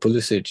now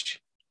Pulisic.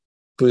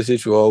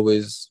 Pulisic will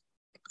always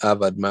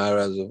have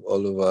admirers of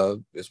all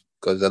over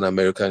because he's an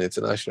American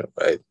international,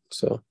 right?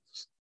 So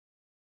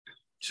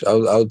I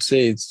would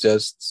say it's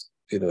just,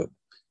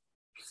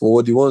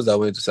 for the ones that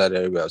went to Saudi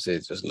Arabia, I would say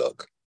it's just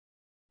luck.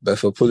 But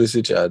for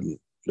Pulisic and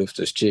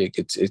Loftus-Cheek,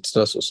 it's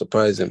not so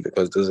surprising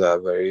because those are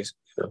very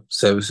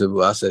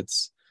serviceable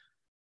assets.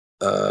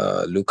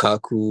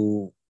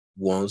 Lukaku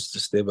wants to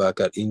stay back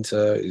at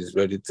Inter, is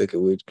ready to take a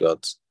wage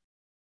cut.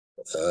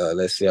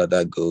 Let's see how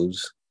that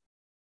goes.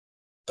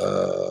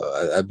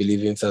 I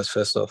believe Inter's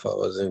first offer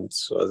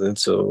wasn't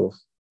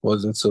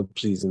so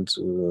pleasing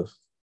to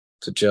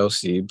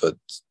Chelsea, but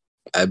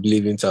I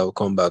believe Inter will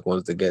come back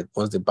once they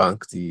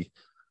bank the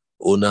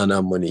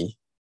Onana money.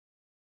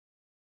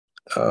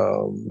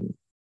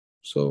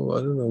 So I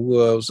don't know who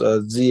else.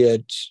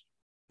 Ziyech,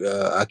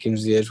 Hakim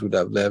Ziyech would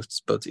have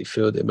left, but he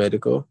failed a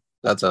medical.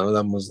 That's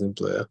another Muslim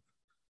player.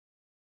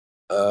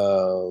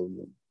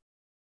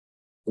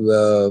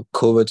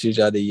 Kovacic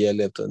had a year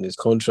left on his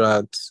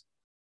contract.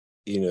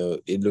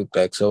 It looked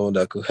like someone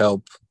that could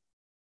help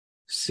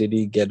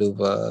City get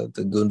over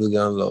the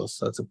Gundogan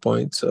loss at a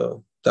point.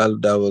 So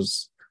that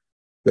was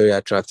very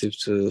attractive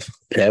to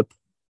Pep.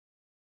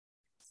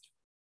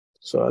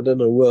 So I don't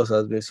know who else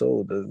has been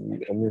sold. I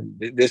mean,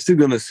 they're still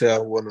going to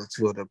sell one or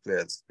two other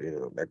players.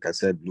 Like I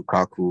said,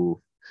 Lukaku.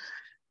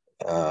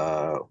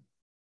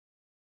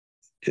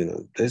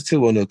 There's still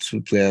one or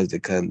two players they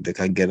can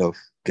get off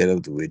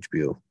the wage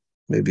bill.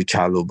 Maybe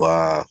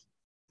Chalobah,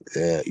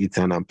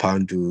 Ethan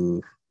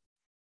Ampandu,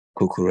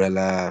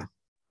 Cucurella.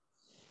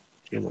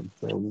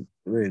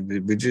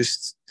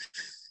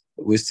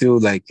 We're still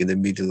like in the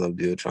middle of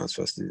the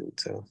transfer season,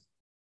 so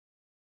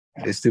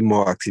there's still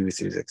more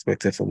activities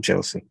expected from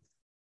Chelsea.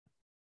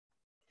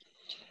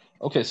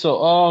 Okay, so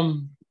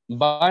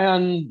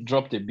Bayern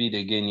dropped a bid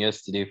again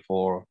yesterday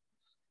for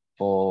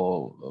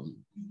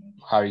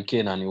Harry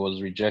Kane, and it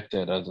was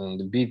rejected. As in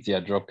the bid they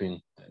are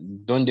dropping,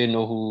 don't they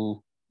know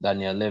who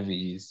Daniel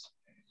Levy is?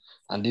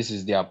 And this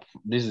is their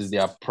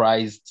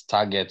prized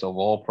target of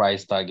all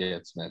prize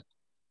targets, man.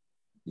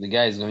 The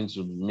guy is going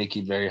to make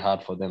it very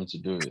hard for them to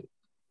do it.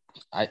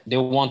 They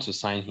want to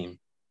sign him.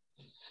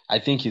 I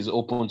think he's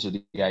open to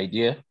the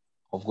idea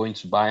of going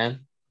to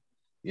Bayern.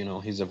 You know,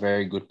 he's a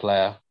very good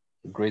player,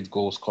 great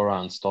goal scorer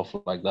and stuff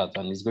like that,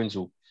 and he's going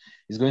to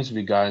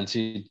be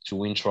guaranteed to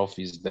win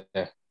trophies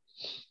there.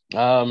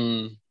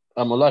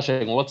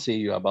 Oluwasegun, what say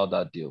you about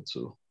that deal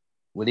too?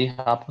 Would it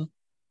happen?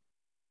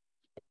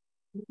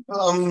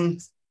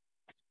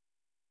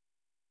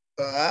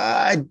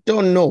 I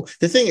don't know.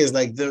 The thing is,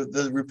 like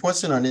the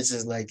reporting on this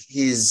is like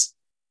his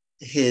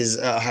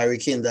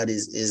Hurricane that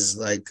is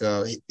like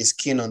is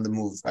keen on the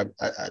move.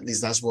 At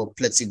least that's what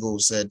Pletigo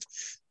said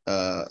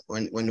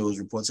when it was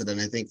reported,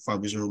 and I think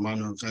Fabrizio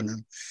Romano kind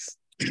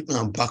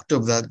of backed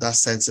up that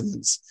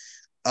sentiment.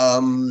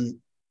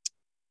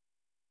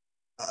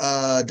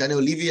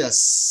 Daniel Levy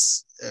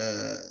has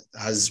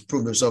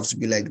proved himself to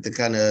be like the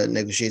kind of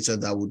negotiator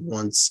that would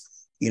want,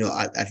 you know,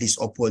 at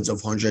least upwards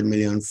of 100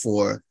 million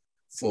for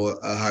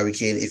a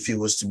Hurricane if he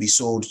was to be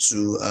sold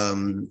to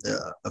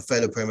a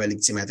fellow Premier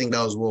League team. I think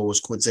that was what was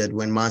quoted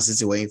when Man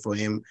City were in for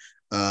him.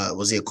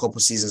 Was it a couple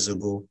seasons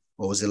ago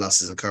or was it last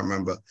season? I can't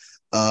remember.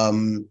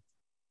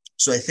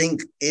 So I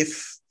think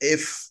if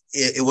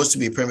it was to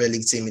be a Premier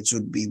League team,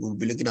 we'll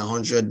be looking at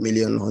 100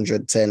 million,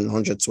 110,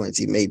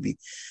 120 maybe.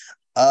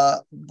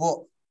 But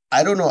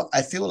I don't know.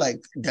 I feel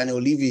like Daniel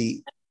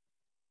Levy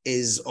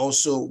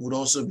would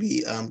also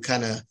be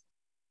kind of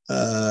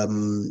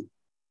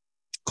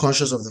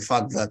conscious of the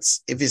fact that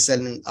if he's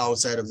selling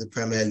outside of the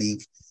Premier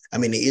League, I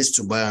mean, it is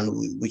to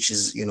Bayern, which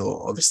is, you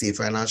know, obviously a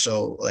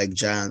financial like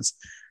giant,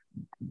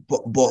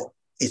 but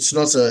it's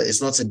not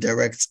a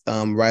direct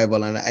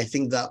rival, and I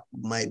think that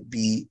might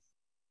be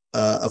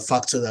a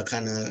factor that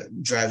kind of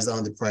drives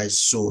down the price.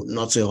 So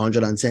not a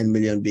 110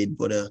 million bid,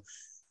 but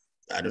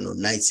I don't know,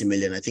 90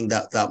 million. I think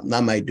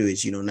that might do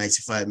it, you know,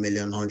 95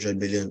 million, 100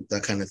 million,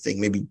 that kind of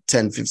thing. Maybe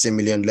 10, 15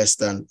 million less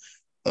than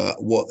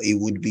what it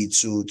would be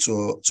to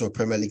a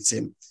Premier League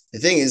team. The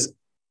thing is,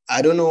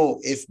 I don't know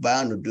if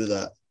Bayern would do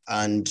that.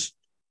 And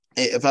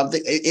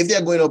if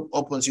they're going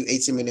up onto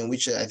 80 million,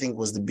 which I think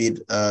was the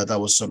bid that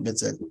was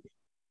submitted,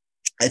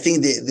 I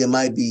think they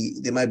might be,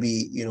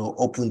 you know,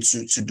 open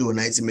to do a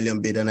 90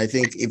 million bid. And I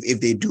think if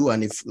they do,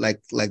 and if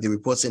like the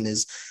reporting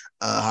is,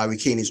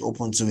 Hurricane is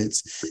open to it,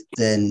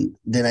 then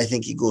I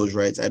think it goes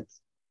right.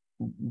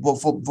 But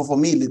for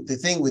me, the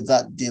thing with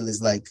that deal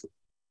is like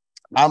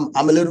I'm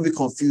a little bit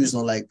confused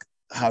on like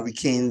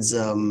Hurricane's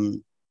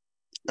Hurricane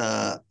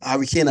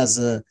as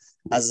a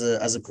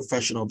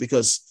professional,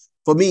 because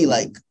for me,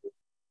 like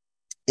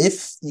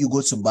if you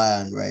go to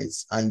Bayern, right,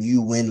 and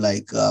you win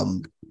like a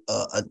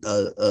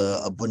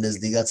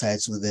Bundesliga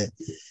title there,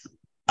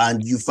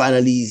 and you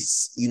finally,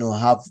 you know,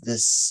 have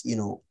this, you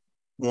know,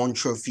 one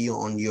trophy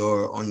on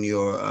your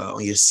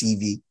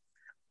CV.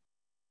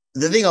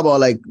 The thing about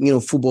like, you know,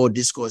 football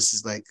discourse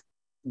is like,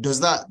 does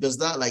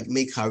that like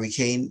make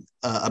Hurricane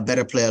a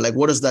better player? Like,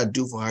 what does that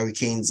do for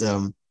Hurricane's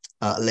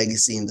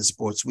legacy in the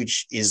sports,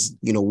 which is,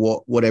 you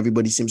know, what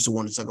everybody seems to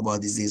want to talk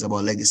about these days,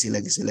 about legacy.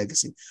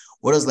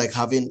 What does like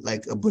having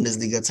like a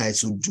Bundesliga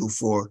title do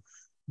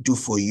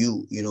for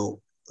you, you know,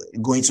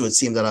 going to a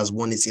team that has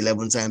won it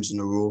 11 times in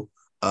a row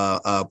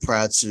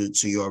prior to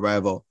your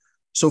arrival?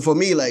 So for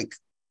me, like,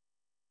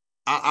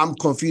 I'm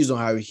confused on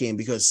Hurricane,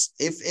 because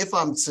if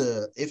I'm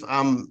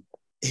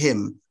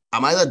him,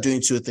 I'm either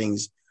doing two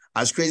things.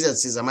 As crazy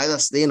as it is, I'm either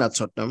staying at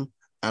Tottenham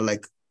and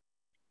like,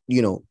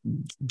 you know,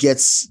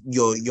 gets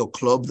your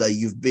club that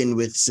you've been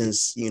with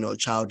since, you know,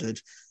 childhood,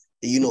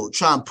 you know,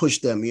 try and push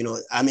them, you know,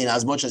 I mean,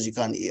 as much as you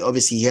can.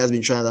 Obviously, he has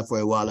been trying that for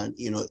a while, and,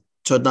 you know,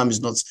 Tottenham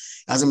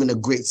hasn't been a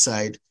great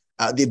side.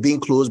 They've been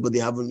close, but they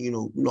haven't, you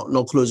know,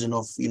 not close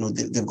enough. You know,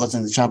 they've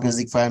gotten the Champions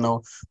League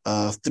final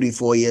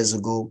 3-4 years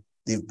ago.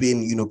 They've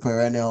been, you know,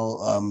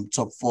 perennial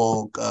top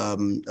four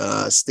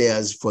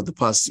stayers for the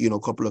past, you know,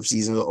 couple of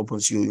seasons, up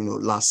until, you know,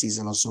 last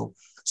season or so.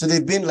 So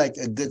they've been like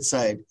a good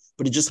side,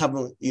 but they just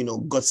haven't, you know,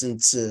 gotten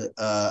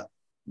to,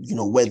 you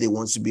know, where they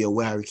want to be or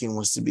where Hurricane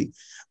wants to be.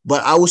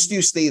 But I would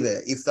still stay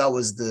there if that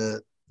was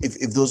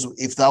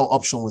if that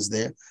option was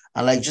there.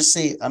 And like, just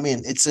say, I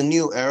mean, it's a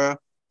new era.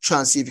 Try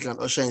and see if you can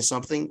usher in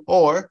something.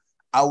 Or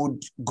I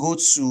would go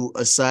to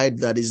a side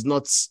that is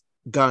not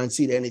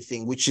guaranteed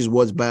anything, which is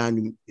what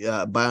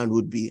Bayern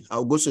would be.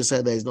 I'll go to a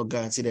side that is not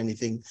guaranteed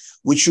anything,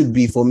 which should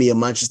be for me a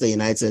Manchester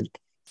United,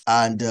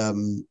 and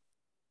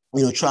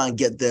you know, try and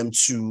get them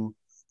to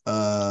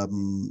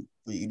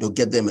you know,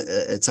 get them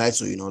a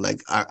title, you know,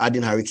 like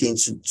adding Hurricane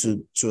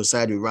to a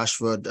side with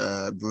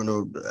Rashford,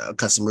 Bruno,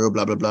 Casemiro,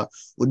 blah blah blah,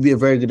 would be a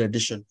very good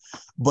addition.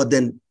 But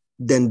then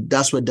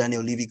that's where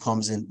Daniel Levy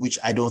comes in, which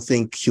I don't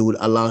think he would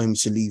allow him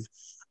to leave.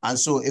 And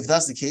so if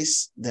that's the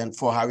case, then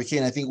for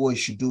Hurricane, I think what he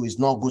should do is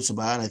not go to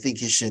Bayern. I think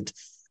he should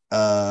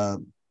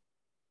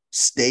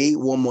stay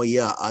one more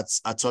year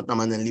at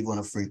Tottenham and then leave on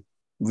a free,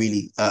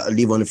 really,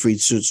 leave on a free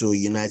to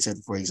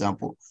United, for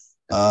example.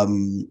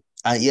 And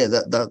yeah,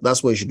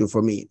 that's what he should do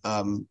for me.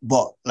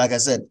 But like I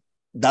said,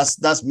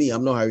 that's me.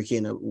 I'm not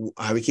Hurricane.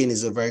 Hurricane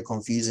is a very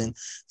confusing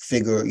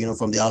figure, you know,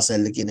 from the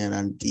outside looking in,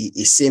 and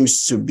it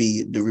seems to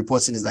be, the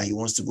reporting is that he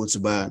wants to go to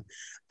Bayern.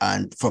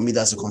 And for me,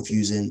 that's a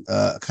confusing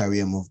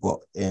career move. But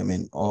I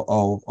mean,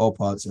 all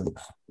parts of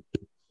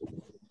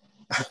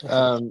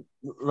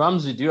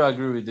Ramsey, do you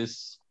agree with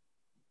this?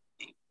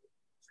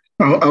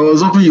 I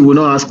was hoping you would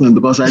not ask me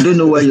because I don't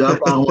know why you have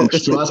that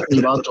hunch to ask me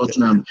about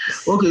Tottenham.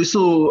 Okay,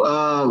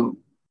 so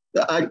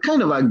I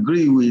kind of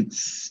agree with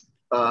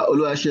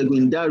Oluwasegun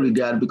in that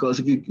regard because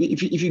if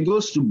he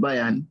goes to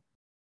Bayern,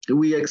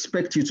 we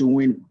expect you to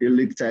win a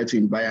league title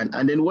in Bayern.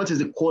 And then what is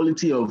the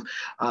quality of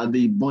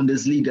the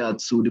Bundesliga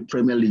to the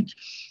Premier League?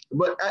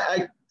 But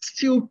I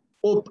still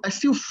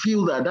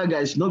feel that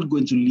guy is not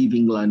going to leave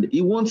England. He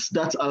wants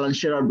that Alan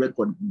Shearer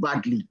record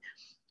badly.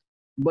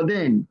 But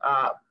then,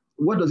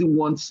 what does he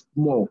want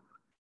more?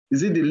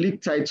 Is it the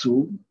league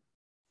title,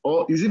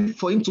 or is it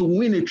for him to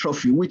win a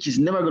trophy, which is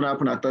never going to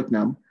happen at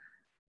Tottenham,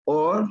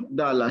 or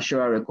the Alan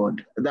Shearer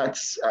record?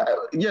 That's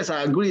yes,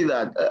 I agree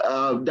that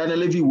Daniel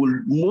Levy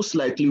will most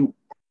likely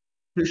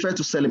prefer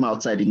to sell him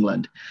outside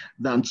England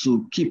than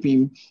to keep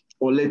him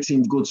or let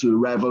him go to a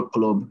rival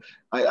club.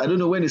 I don't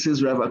know when he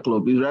says rival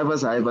club. His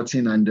rivals are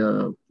Everton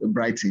and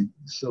Brighton.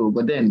 So,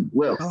 but then,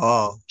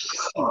 well,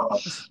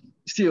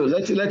 still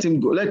let him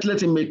go. Let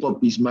him make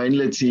up his mind.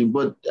 Let him.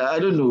 But I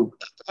don't know.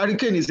 Harry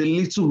Kane is a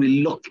little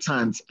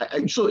reluctant.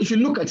 So if you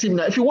look at him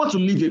now, if you want to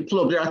leave a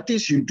club, there are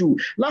things you do.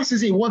 Last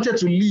season he wanted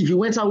to leave. He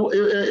went out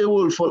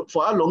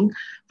for how long?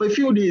 For a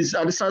few days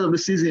at the start of the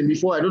season.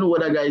 Before I don't know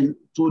what that guy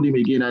told him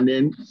again, and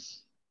then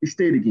he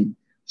stayed again.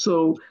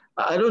 So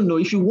I don't know.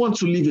 If you want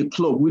to leave a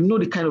club, we know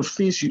the kind of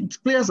things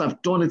players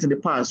have done it in the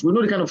past. We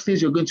know the kind of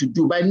things you're going to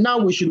do. By now,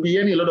 we should be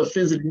hearing a lot of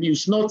things in the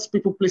news, not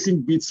people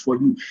placing bids for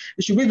you.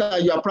 It should be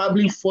that you are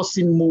probably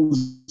forcing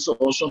moves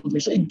or something.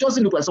 So it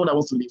doesn't look like someone that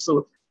wants to leave.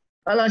 So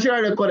Alan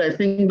Shearer record, I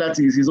think that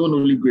is his own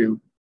holy grail.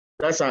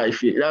 That's how I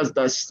feel.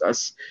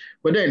 That's.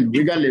 But then,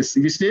 regardless,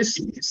 if he stays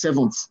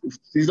seventh, if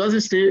he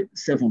doesn't stay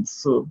seventh,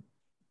 so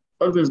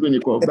everything's going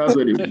to call. That's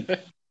where they will.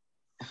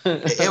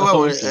 I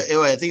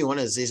think you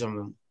wanted to say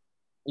something.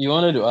 You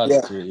wanted to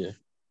ask too, yeah.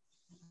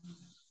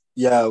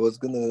 Yeah, I was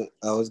gonna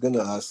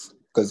ask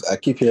because I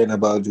keep hearing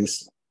about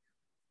this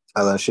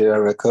Alan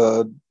Shearer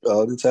record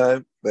all the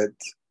time, but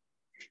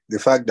the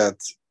fact that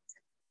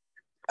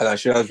Alan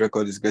Shearer's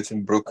record is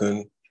getting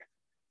broken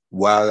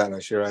while Alan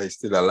Shearer is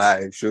still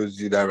alive shows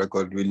you that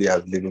record really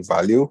has little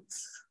value.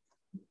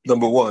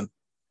 Number one,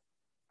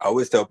 I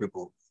always tell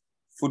people,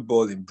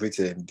 football in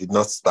Britain did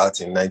not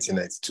start in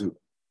 1992.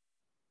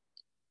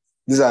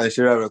 This Alan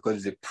Shearer record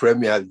is a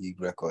Premier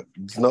League record.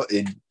 It's not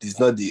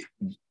the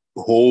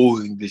whole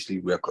English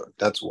League record.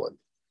 That's one.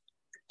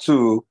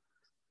 Two,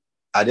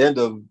 at the end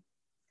of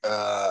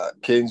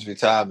Kane's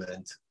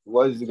retirement,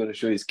 what is he going to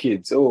show his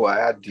kids? Oh, I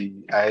had the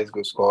highest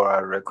goal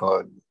scorer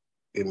record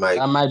in my...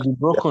 That might be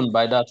broken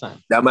by that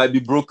time. That might be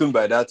broken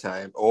by that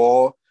time.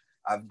 Or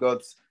I've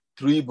got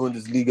 3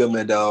 Bundesliga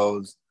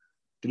medals,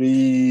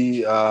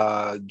 3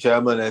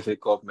 German FA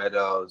Cup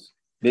medals,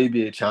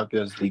 maybe a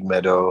Champions League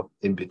medal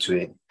in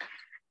between.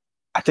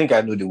 I think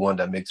I know the one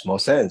that makes more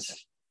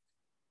sense.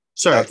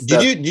 Sorry, I think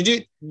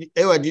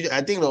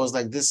there was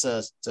like this.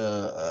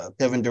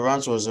 Kevin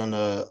Durant was on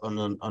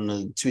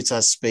a Twitter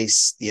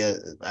space. Yeah,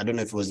 I don't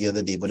know if it was the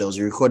other day, but there was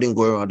a recording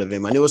going around of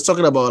him, and he was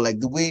talking about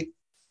like the way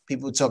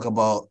people talk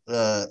about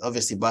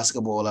obviously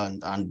basketball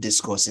and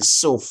discourse is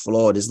so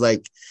flawed. It's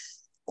like,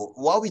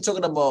 why are we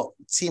talking about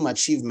team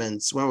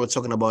achievements when we're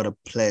talking about a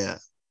player?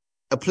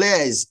 A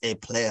player is a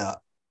player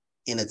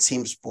in a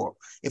team sport.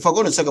 If we're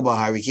going to talk about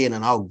Harry Kane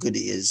and how good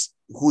he is,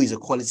 who is a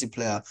quality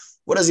player,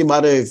 what does it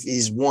matter if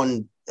he's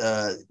won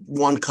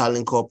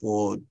Carling Cup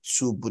or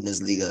 2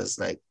 Bundesligas?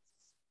 Like,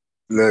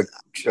 look,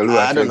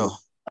 I don't know.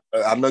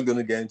 I'm not going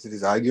to get into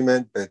this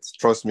argument, but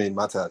trust me, it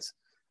matters.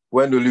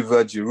 When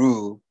Oliver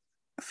Giroud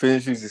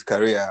finishes his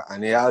career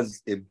and he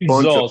has a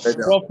bunch of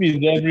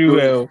trophies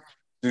everywhere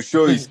to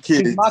show his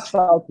kids, to match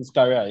out his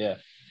career,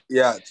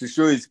 yeah, to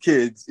show his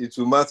kids, it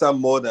will matter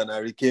more than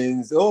Harry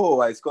Kane's.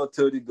 Oh, I scored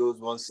 30 goals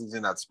one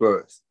season at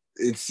Spurs.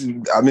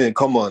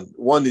 Come on.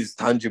 One is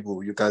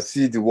tangible. You can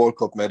see the World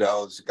Cup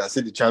medals. You can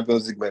see the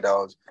Champions League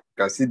medals.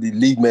 You can see the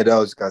league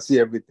medals. You can see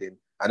everything.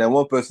 And then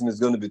one person is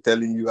going to be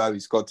telling you how he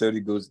scored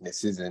 30 goals in a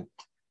season,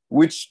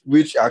 which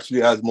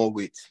actually has more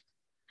weight.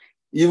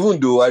 Even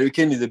though Harry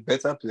Kane is a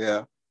better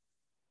player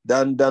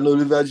than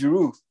Oliver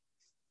Giroud.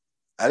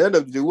 At the end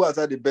of the day, who has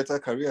had a better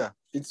career?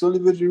 It's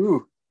Oliver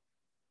Giroud.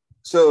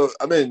 So,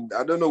 I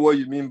don't know what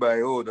you mean by,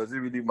 does it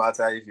really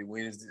matter if he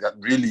wins?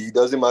 Really, it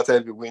doesn't matter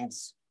if he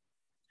wins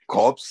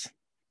cups.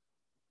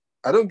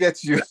 I don't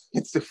get you.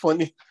 It's a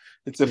funny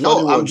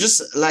one. I'm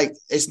just like,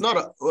 it's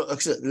not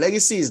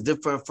legacy is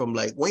different from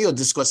like when you're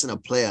discussing a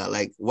player,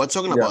 like we're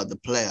talking about the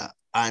player.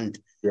 And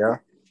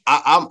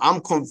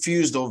I'm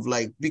confused of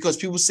like, because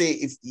people say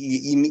if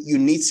you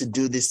need to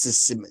do this to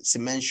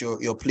cement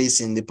your place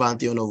in the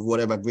pantheon of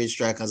whatever great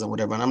strikers and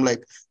whatever. And I'm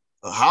like,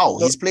 how?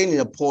 He's playing in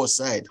a poor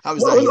side. How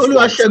is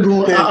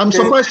that? I'm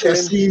surprised you're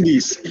seeing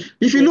this.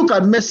 If you look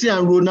at Messi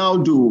and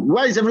Ronaldo,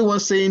 why is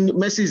everyone saying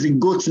Messi is a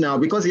GOAT now?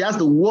 Because he has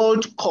the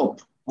World Cup.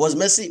 Was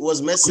Messi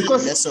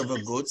less of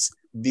a GOAT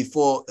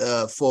before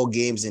 4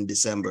 games in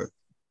December?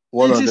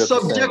 100%. It is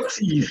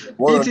subjective.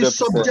 100%. It is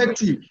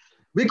subjective.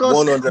 Because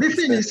 100%. The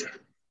thing is,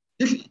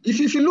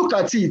 if you look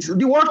at it,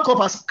 the World Cup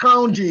has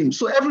crowned him.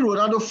 So every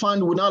Ronaldo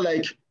fan will now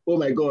like, oh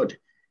my God.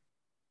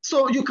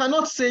 So you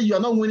cannot say you are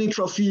not winning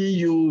trophy.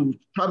 You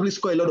probably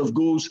score a lot of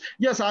goals.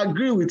 Yes, I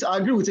agree with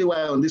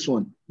AY on this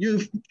one.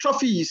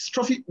 Trophy.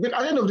 But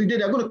at the end of the day,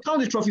 they're going to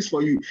count the trophies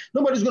for you.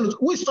 Nobody's going to.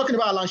 Who is talking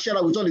about Alan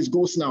Shearer with all his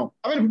goals now?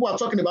 How many people are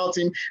talking about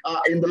him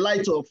in the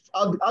light of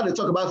how they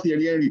talk about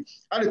Thierry Henry,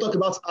 how they talk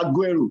about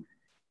Aguero?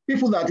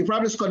 People that he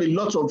probably scored a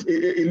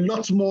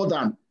lot more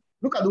than.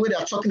 Look at the way they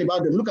are talking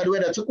about them. Look at the way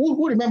they're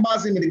who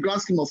remembers him in the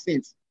grand scheme of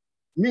things?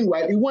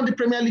 Meanwhile, he won the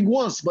Premier League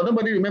once, but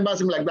nobody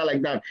remembers him like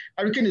that.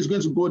 Harry Kane is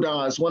going to go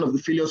down as one of the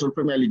failures of the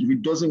Premier League if he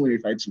doesn't win a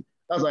title.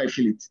 That's how I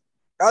feel it.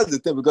 That's the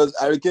thing, because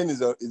Harry Kane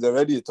is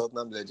already a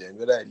Tottenham legend,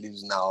 whether he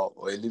lives now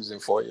or he lives in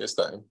 4 years'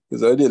 time.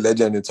 He's already a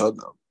legend in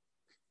Tottenham.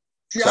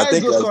 He's the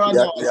highest goal scorer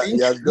now, I think.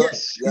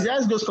 Yes, he's the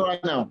highest goal scorer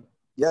now.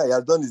 Yeah, he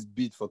has done his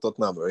bit for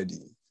Tottenham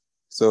already.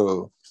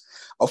 So,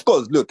 of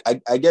course, look,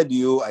 I get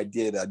the whole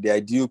idea that the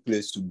ideal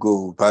place to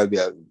go would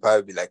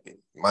probably be like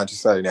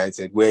Manchester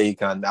United, where you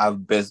can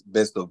have best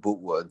of both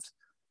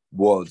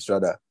worlds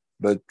rather.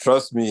 But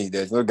trust me,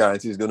 there's no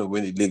guarantee he's going to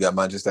win the league at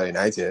Manchester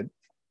United.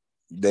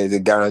 There's a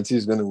guarantee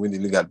he's going to win the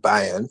league at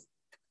Bayern.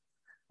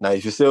 Now,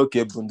 if you say,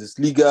 okay,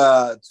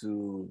 Bundesliga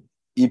to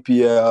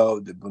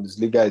EPL, the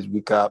Bundesliga is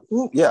weaker.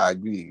 Yeah, I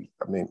agree.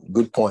 I mean,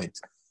 good point.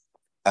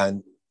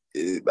 And,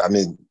 I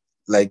mean,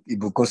 like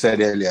Ibukun said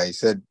earlier, he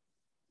said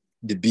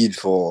the bid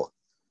for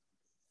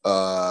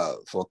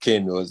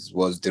Kane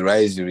was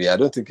derisory. I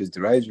don't think it's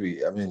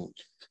derisory. I mean,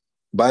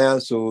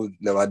 Bayern sold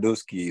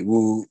Lewandowski,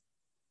 who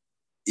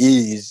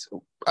is,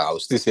 I'll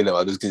still say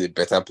Lewandowski is a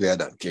better player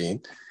than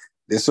Kane.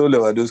 They sold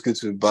Lewandowski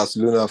to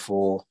Barcelona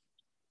for,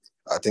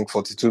 I think,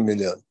 £42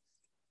 million.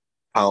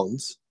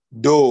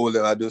 Though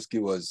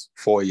Lewandowski was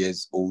 4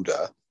 years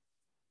older.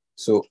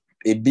 So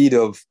a bid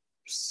of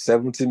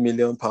 £70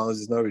 million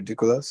is not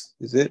ridiculous,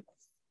 is it?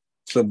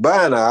 So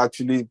Bayern are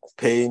actually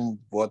paying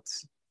what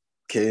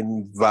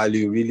Kane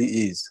value really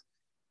is.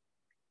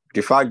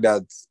 The fact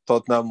that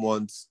Tottenham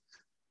wants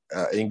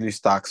English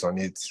tax on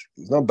it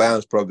is not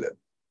Bayern's problem.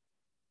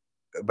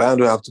 Bayern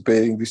don't have to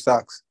pay English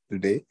tax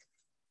today.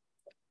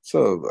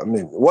 So, I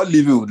mean, what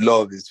Levy would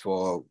love is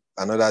for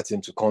another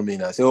team to come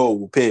in and say, oh,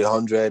 we'll pay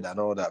 100 and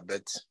all that,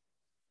 but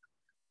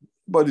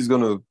nobody's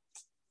going to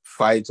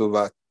fight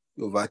over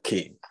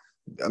Kane.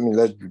 I mean,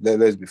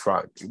 let's be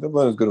frank.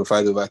 Nobody's going to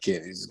fight over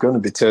Kane. He's going to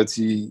be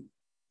 30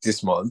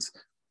 this month.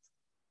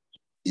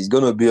 He's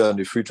going to be on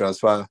the free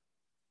transfer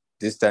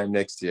this time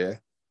next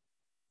year.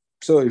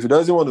 So if he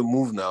doesn't want to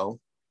move now,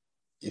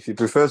 if he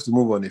prefers to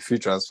move on a free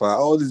transfer,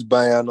 all this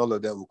Bayern, all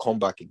of them will come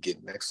back again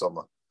next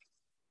summer.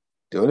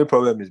 The only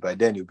problem is by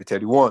then he'll be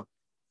 31.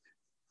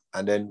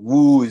 And then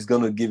who is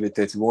going to give a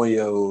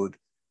 31-year-old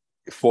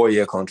a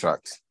 4-year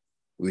contract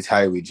with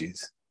high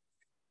wages?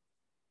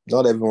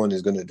 Not everyone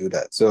is going to do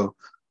that. So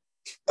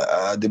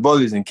the ball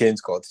is in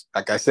Kane's court.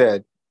 Like I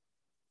said,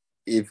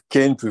 if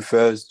Kane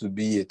prefers to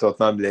be a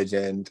Tottenham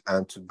legend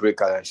and to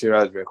break Alan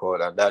Shearer's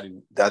record, and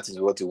that is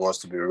what he wants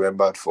to be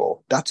remembered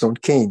for, that's on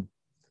Kane.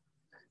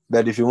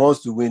 But if he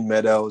wants to win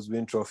medals,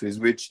 win trophies,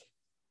 which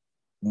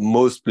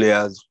most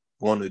players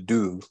want to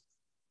do,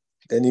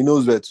 then he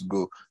knows where to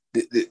go.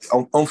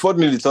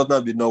 Unfortunately,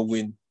 Tottenham did not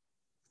win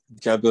the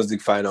Champions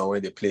League final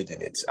when they played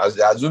in it.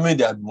 Assuming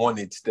they had won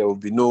it, there will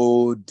be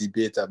no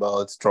debate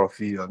about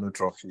trophy or no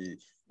trophy.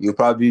 He'll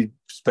probably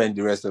spend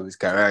the rest of his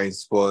career in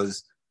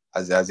Spurs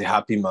as a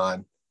happy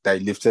man that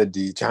he lifted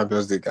the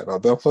Champions League and all.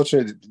 But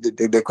unfortunately,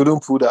 they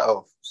couldn't pull that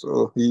off.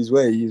 So he's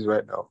where he is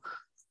right now.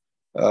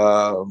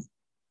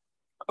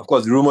 Of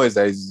course, the rumor is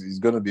that he's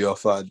going to be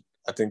offered,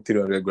 I think,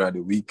 300 grand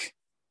a week.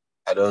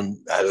 I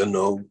don't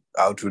know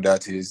how true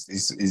that is.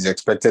 He's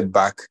expected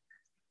back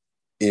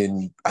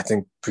in, I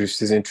think,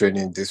 pre-season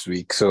training this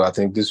week. So I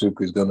think this week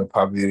is going to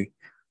probably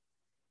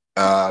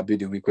be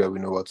the week where we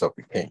know what's up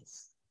with Kane.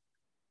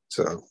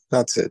 So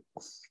that's it.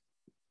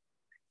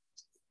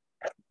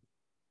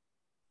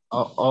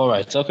 All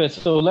right. Okay.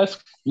 So let's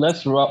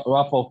wrap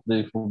up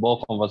the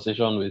football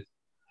conversation with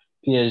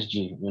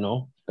PSG. You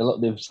know,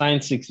 they've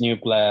signed 6 new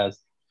players.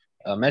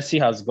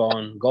 Messi has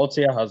gone.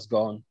 Gaultier has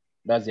gone.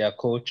 That's their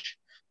coach.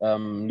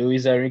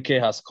 Luis Enrique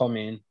has come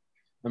in.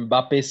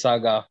 Mbappe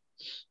saga.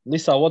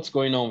 Lisah, what's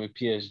going on with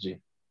PSG?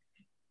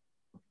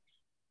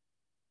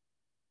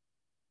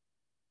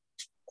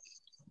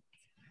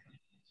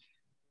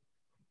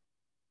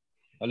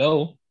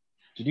 Hello?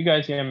 Did you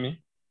guys hear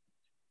me?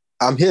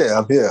 I'm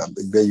here.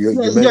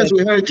 Yes,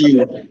 we heard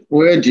you.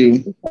 We heard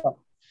you.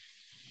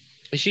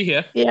 Is she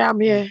here? Yeah, I'm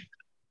here.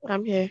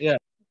 Yeah.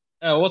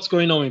 What's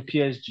going on with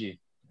PSG?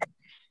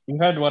 You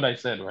heard what I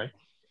said, right?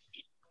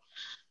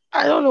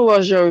 I don't know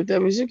what's wrong with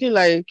them. It's looking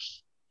like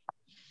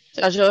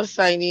they're just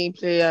signing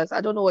players.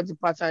 I don't know what the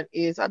pattern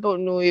is. I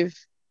don't know if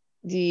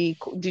the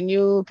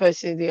new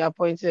person they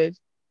appointed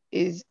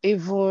is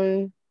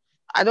even.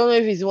 I don't know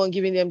if he's the one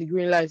giving them the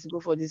green light to go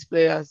for these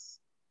players.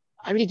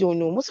 I really don't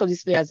know. Most of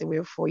these players they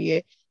were for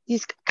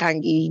this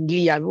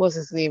Kane, what's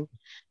his name?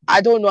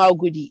 I don't know how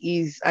good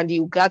he is. And the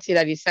Ugarte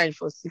that they signed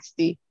for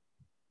 60,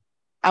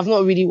 I've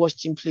not really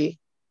watched him play.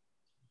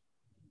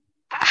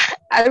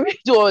 I really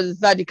don't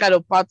understand the kind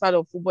of pattern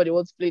of football they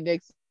want to play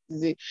next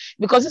season,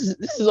 because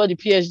this is not the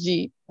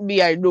PSG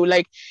me I know.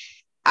 Like,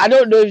 I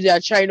don't know if they are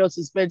trying not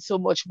to spend so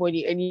much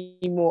money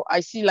anymore. I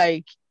see,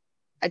 like,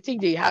 I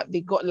think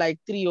they got like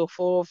 3 or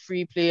 4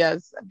 free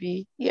players.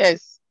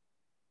 Yes.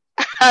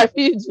 I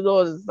really do not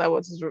understand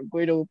what is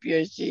going on with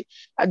PSG.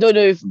 I don't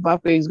know if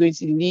Mbappe is going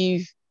to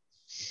leave.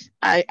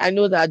 I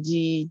know that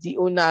the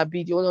owner of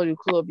the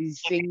club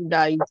is saying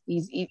that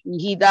he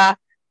either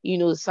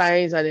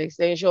signs an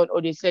extension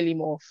or they sell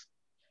him off.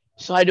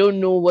 So I don't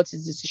know what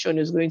his decision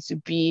is going to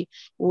be.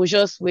 We'll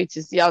just wait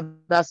to see how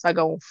that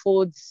saga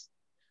unfolds.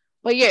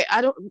 But yeah,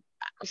 I don't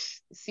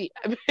see.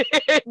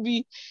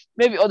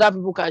 Maybe other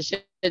people can share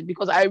it,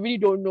 because I really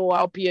don't know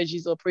how PSG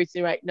is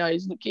operating right now.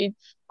 It's looking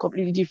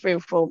completely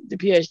different from the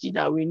PSG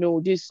that we know.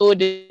 They sold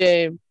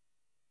them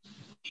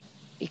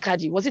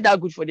Ikadi. Was it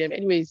that good for them?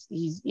 Anyways,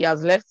 he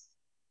has left.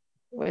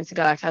 Went to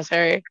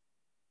Galatasaray.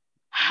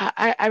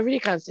 I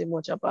really can't say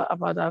much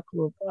about that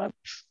club.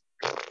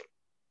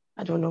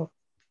 I don't know.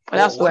 But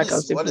that's all I can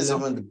say. What is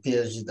even the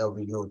PSG that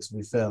we know, to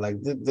be fair?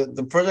 Like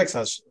the projects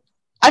has.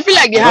 I feel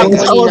like they I have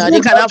was money now. They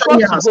going can to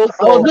afford actually to ask, go I was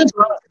for. going to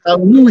ask,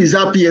 who is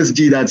that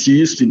PSG that you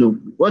used to know?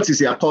 What is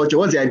their culture?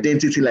 What's their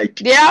identity like?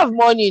 They have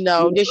money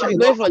now. The They should guy be is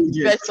going not for the good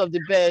yet. best of the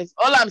best.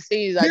 All I'm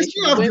saying is that They they should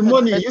still be have going the for the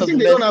money. best You of the think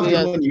they don't best have the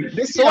players. money?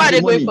 They So still why have are the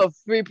they going money. for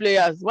free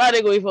players? Why are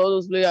they going for all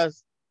those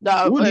players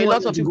that Who do a you want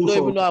lot them of to people go don't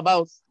for? even know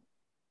about?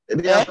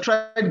 They have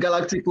tried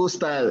Galactico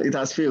style. It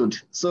has failed.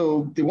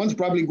 So they want to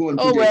probably go on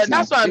Oh well, projects now.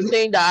 that's why I'm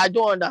saying that I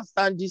don't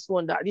understand this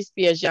one. That this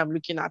PSG I'm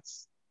looking at,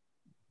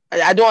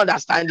 I don't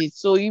understand it.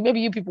 So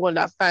maybe you people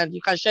understand.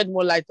 You can shed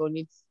more light on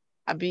it,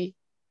 Abi.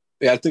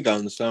 Yeah, I think I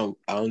understand.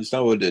 I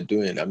understand what they're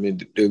doing. I mean,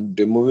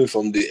 they're moving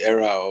from the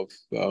era of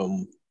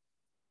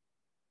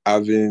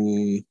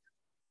having,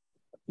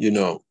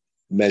 Messi,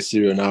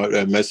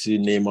 Ronaldo, Messi,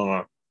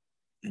 Neymar,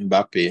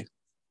 Mbappe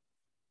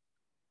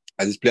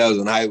as his players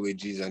on high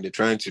wages, and they're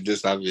trying to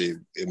just have a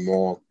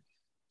more,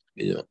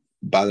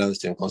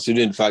 balanced thing.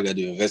 Considering the fact that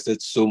they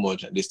invested so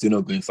much and they're still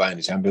not going far in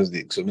the Champions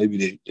League, so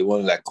maybe they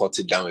want to like cut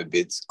it down a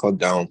bit, cut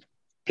down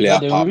player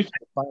They power. reached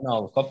the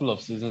final a couple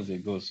of seasons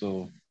ago,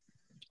 so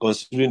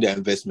Considering their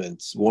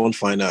investments, one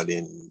final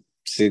in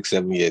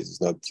 6-7 years is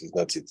not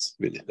it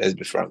really. Let's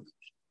be frank.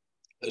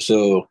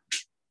 So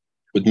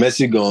with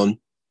Messi gone,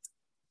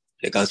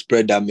 they can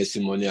spread that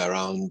Messi money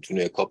around,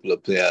 a couple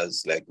of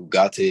players like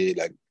Ugarte.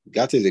 Like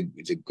Ugarte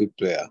is a good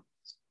player.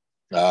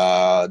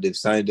 They've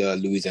signed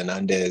Luis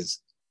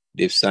Hernandez.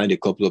 They've signed a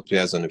couple of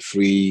players on a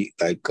free,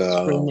 like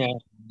Skriniar,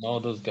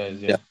 all those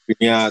guys, yeah.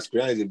 Skriniar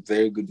is a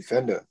very good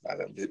defender,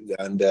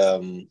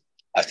 and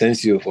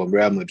Asensio from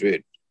Real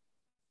Madrid.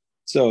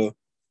 So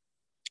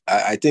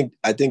I think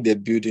they're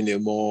building a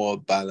more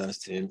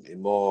balanced team,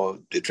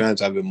 they're trying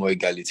to have a more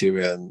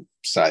egalitarian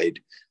side.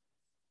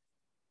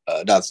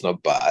 That's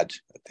not bad.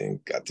 I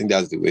think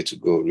that's the way to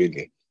go,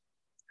 really.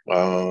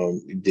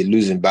 If they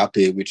lose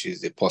Mbappe, which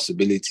is a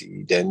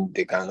possibility, then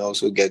they can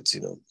also get,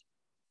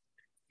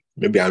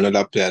 maybe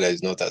another player that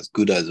is not as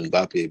good as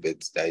Mbappe,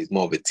 but that is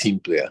more of a team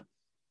player.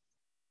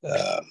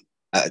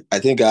 I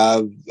think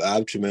I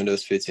have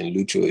tremendous faith in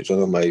Lucho. It's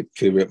one of my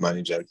favorite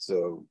managers.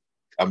 So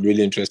I'm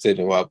really interested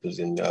in what happens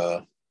in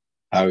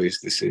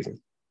Paris this season.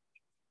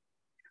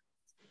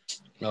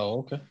 Oh,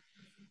 okay.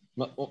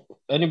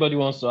 Anybody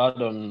wants to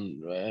add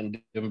on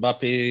the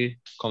Mbappe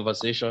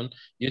conversation?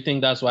 You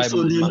think that's why?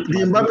 So the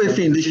Mbappe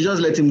thing, they should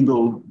just let him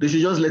go. They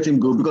should just let him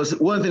go, because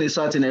one thing is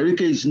certain: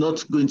 Enrique is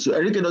not going to.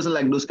 Enrique doesn't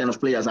like those kind of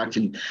players,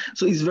 actually.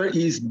 So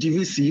he's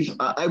divisive.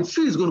 I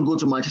feel he's going to go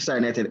to Manchester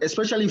United,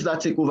 especially if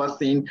that takeover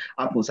thing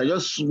happens. I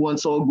just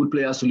want all good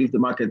players to leave the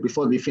market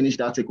before they finish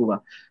that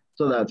takeover.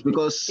 So that,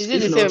 because Is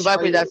it if the same not,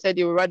 Mbappe that said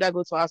he would rather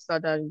go to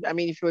Arsenal than? I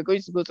mean, if you were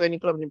going to go to any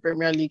club in the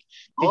Premier League,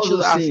 they all choose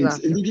those things.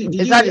 Arsenal. Did Is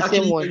you that the same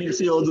actually one? hear him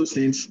say all those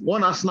things?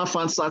 One Arsenal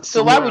fan sat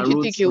So why somewhere would and you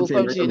wrote think he will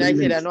something. come to I believe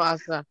United it. and not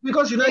Arsenal?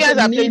 Because You United guys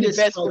are playing need the a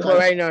best football striker.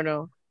 right now.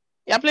 No,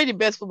 you are playing the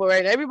best football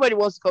right now. Everybody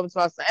wants to come to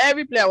Arsenal.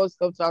 Every player wants to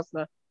come to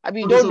Arsenal. I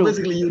mean, Okay, don't so know.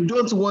 basically, you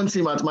don't want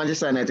him at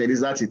Manchester United.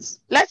 Is that it?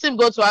 Let him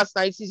go to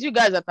Arsenal. It is you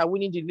guys that are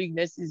winning the league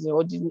next season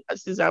or the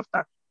season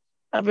after.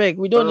 I beg,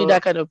 we don't need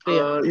that kind of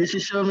player. You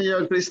should show me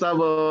your crystal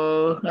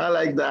ball. I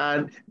like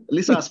that.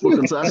 Lisah has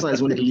spoken to Arsenal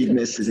is winning the league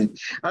next season.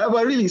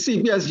 But really,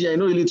 see, PSG, I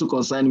know really to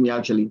concern me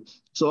actually.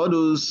 So all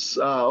those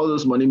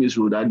money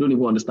misruled, I don't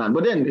even understand.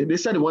 But then they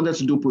said they wanted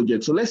to do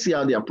projects. So let's see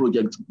how their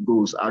project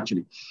goes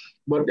actually.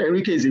 But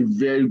Enrique is a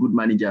very good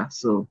manager.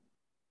 So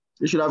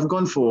they should have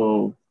kept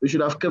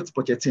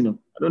Pochettino.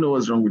 I don't know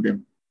what's wrong with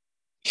them.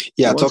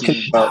 Yeah,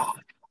 talking about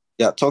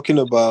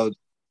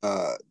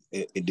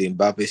the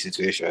Mbappe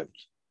situation.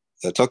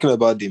 Talking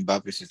about the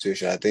Mbappe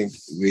situation, I think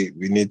we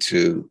need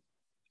to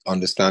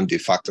understand the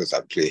factors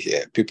at play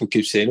here. People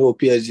keep saying, "Oh,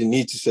 PSG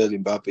need to sell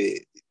Mbappe."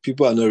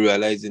 People are not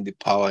realizing the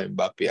power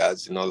Mbappe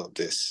has in all of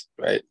this,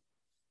 right?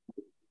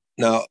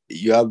 Now,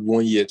 you have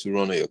 1 year to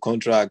run on your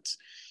contract.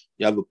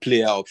 You have a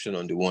player option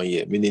on the 1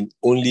 year, meaning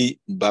only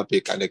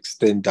Mbappe can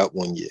extend that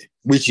 1 year,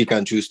 which he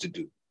can choose to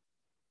do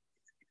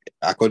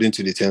according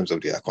to the terms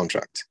of their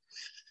contract.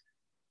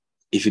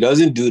 If he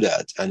doesn't do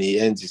that and he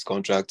ends his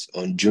contract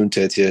on June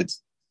 30th,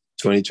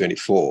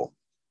 2024,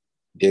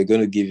 they're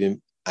going to give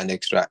him an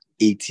extra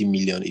 80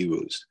 million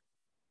euros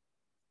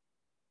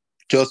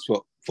just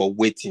for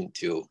waiting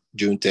till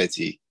June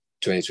 30,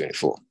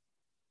 2024.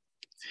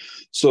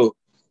 So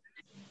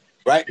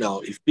right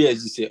now, if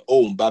PSG say,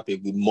 oh,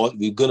 Mbappe,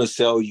 we're going to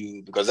sell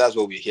you, because that's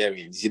what we're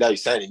hearing. It's either you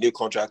sign a new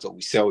contract or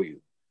we sell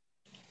you.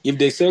 If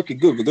they say, okay,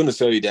 good, we're going to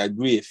sell you, they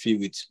agree a fee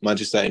with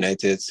Manchester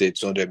United, say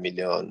 200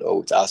 million, or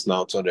with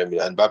Arsenal, 200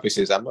 million. And Mbappe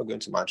says, I'm not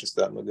going to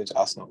Manchester, I'm not going to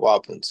Arsenal. What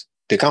happens?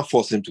 They can't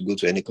force him to go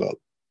to any club.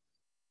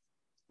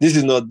 This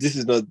is not the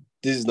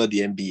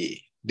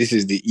NBA. This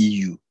is the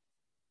EU.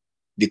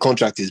 The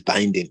contract is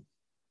binding.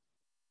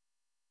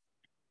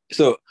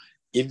 So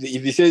if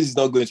he says he's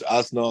not going to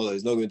Arsenal or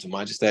he's not going to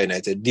Manchester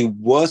United, the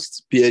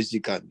worst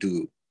PSG can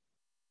do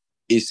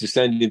is to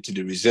send him to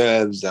the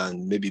reserves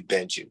and maybe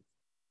bench him.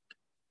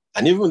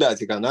 And even that,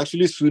 he can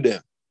actually sue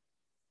them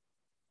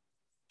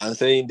and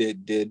saying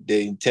that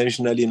they're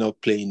intentionally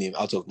not playing him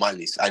out of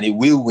malice, and he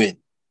will win.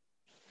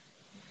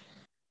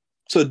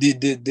 So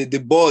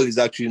the ball is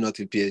actually not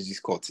in PSG's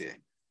court here.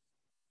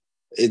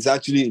 It's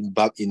actually in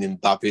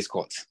Mbappe's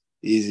court.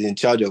 He's in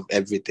charge of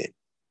everything.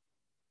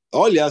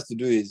 All he has to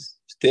do is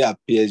stay at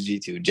PSG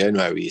till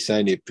January,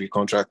 sign a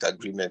pre-contract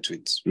agreement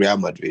with Real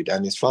Madrid,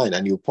 and it's fine.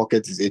 And he'll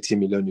pocket his 80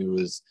 million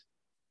euros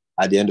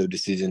at the end of the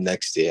season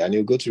next year, and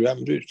he'll go to Real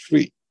Madrid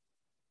free.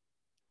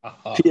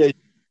 PSG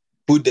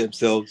put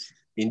themselves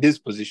in this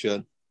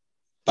position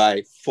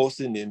by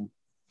forcing him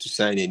to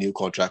sign a new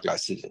contract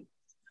last season,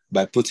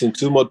 by putting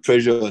too much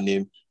pressure on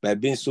him, by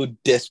being so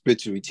desperate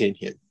to retain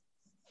him.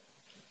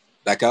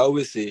 Like I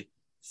always say,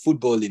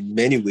 football in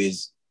many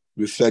ways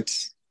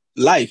reflects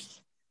life,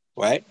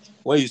 right?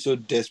 When you're so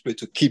desperate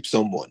to keep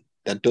someone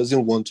that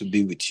doesn't want to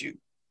be with you,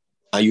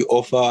 and you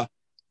offer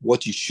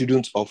what you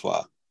shouldn't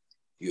offer,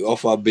 you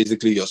offer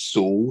basically your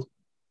soul,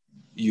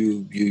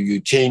 you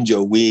change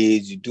your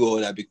ways, you do all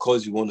that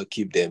because you want to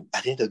keep them.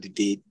 At the end of the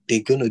day, they're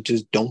gonna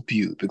just dump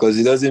you because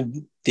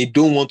they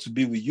don't want to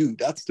be with you.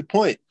 That's the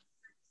point.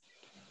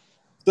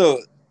 So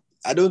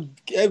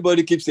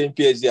everybody keeps saying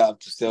PSG have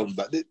to sell,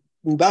 but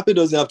Mbappe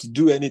doesn't have to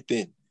do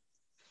anything.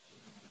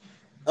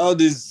 All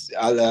this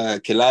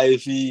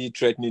Kelaifi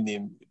threatening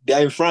him,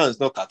 they're in France,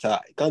 not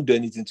Qatar. You can't do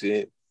anything to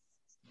him.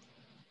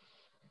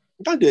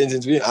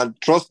 And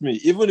trust me,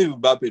 even if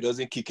Mbappe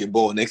doesn't kick a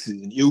ball next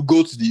season, he'll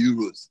go to the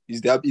Euros.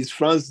 He's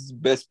France's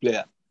best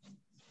player.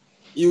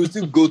 He will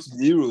still go to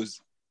the Euros.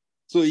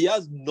 So he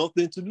has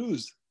nothing to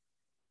lose.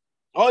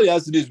 All he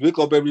has to do is wake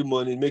up every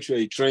morning, make sure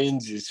he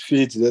trains, he's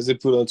fit, he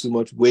doesn't put on too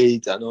much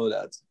weight and all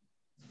that.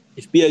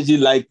 If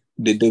PSG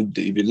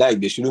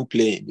they shouldn't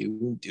play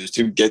him. He'll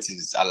still get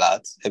his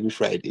alert every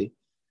Friday.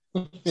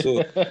 So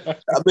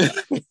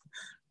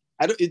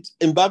I mean,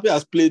 Mbappe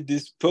has played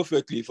this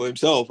perfectly for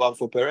himself and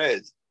for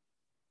Perez.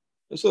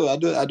 So I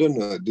don't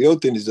know. The whole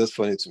thing is just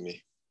funny to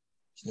me.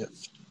 Yeah.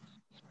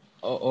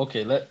 Oh,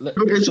 okay.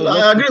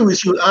 I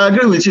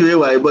agree with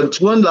you, AY. But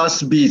one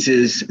last bit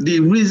is the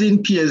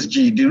reason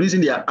the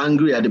reason they are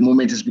angry at the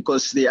moment is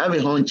because they have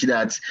a hunch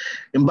that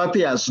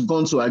Mbappe has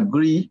gone to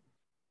agree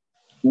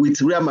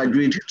with Real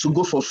Madrid to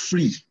go for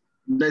free.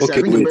 That's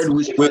the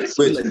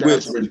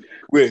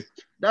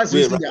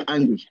reason they're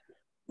angry.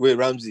 Wait,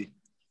 Ramsey.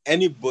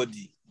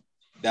 Anybody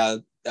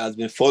that has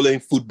been following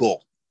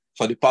football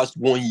for the past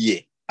 1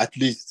 year, at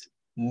least,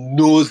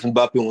 knows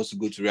Mbappe wants to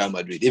go to Real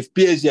Madrid. If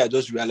PSG are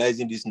just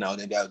realizing this now,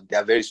 then they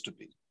are very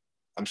stupid.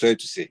 I'm sorry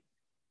to say.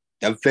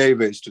 They're very,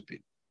 very stupid.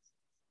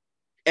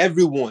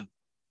 Everyone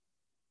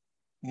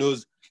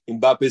knows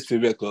Mbappe's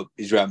favorite club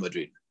is Real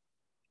Madrid.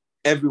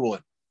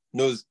 Everyone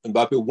knows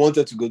Mbappe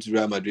wanted to go to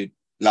Real Madrid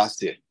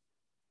last year.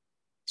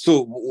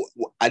 So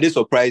are they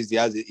surprised he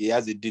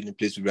has a deal in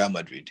place with Real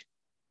Madrid?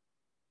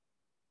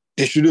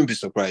 They shouldn't be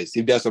surprised.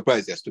 If they're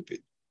surprised, they're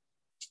stupid.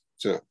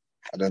 So,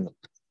 I don't know.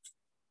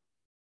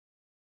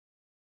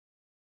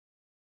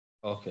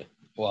 Okay.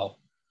 Wow.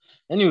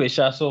 Anyway,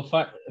 Sha, so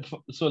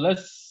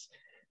let's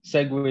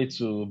segue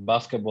to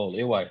basketball.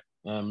 AY,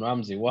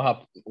 Ramsey, what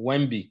happened?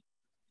 Wemby,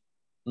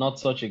 not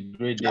such a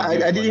great day.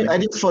 I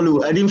didn't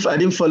follow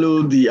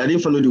the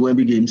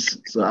Wemby games,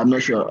 so I'm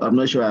not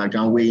sure I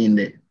can weigh in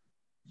there.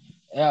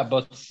 Yeah,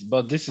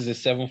 but this is a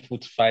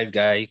 7'5"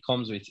 guy. He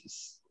comes with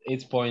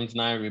 8 points,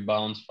 9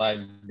 rebounds, 5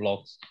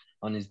 blocks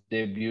on his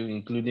debut,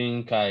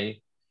 including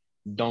Kai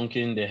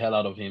dunking the hell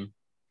out of him.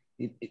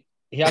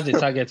 He has a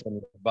target on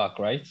his back,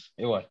 right?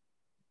 AY?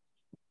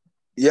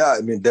 Yeah,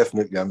 I mean,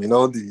 definitely. I mean,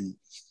 all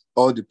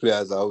the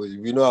players are always,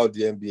 we know how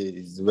the NBA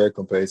is very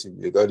competitive.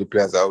 All the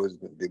players are always,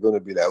 they're going to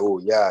be like, oh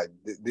yeah,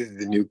 this is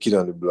the new kid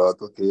on the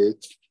block. Okay,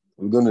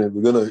 we're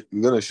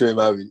gonna show him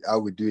how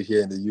we do it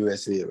here in the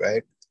USA,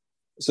 right?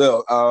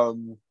 So,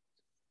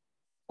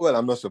 well,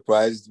 I'm not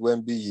surprised.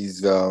 Wemby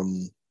is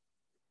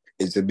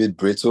it's a bit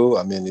brittle.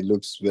 I mean, it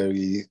looks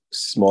very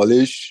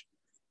smallish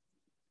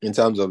in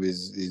terms of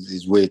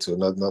his weight, so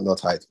not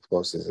height, of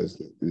course.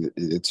 It's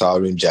a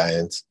towering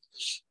giant.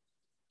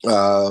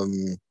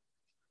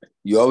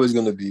 you're always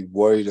going to be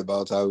worried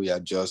about how he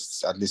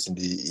adjusts, at least in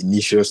the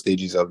initial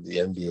stages of the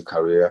NBA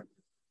career,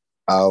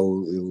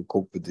 how he will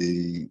cope with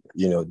the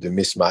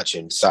mismatch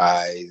in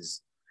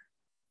size.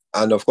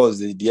 And of course,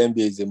 the NBA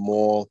is a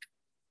more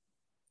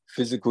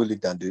physical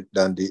league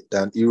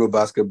than Euro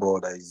basketball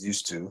that he's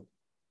used to.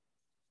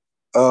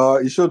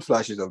 He showed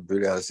flashes of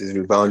brilliance. His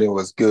rebounding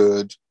was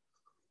good.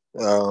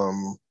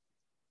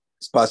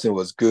 His passing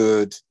was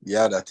good.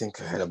 I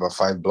think I had about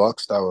 5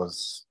 blocks. That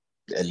was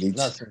elite.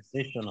 That's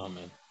sensational,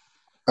 man.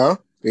 Huh?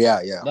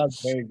 Yeah.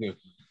 That's very good.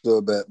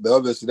 So, but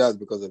obviously that's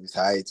because of his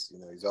height.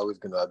 He's always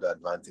going to have the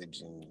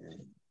advantage in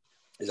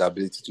his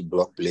ability to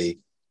block play.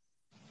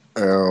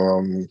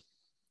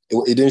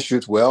 He didn't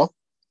shoot well.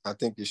 I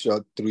think he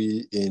shot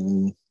 3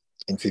 in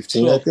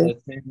 15. 2 I of think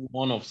 13,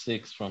 1 of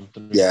 6 from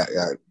 3. Yeah,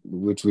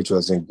 which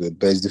wasn't good.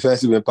 But his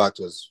defensive impact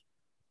was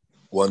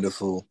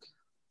wonderful.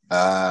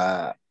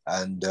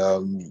 And I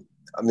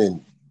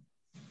mean,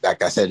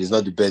 like I said, it's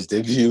not the best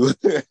debut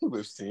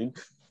we've seen.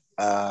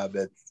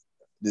 But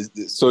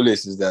the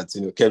solace is that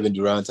Kevin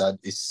Durant had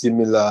a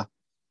similar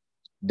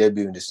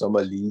debut in the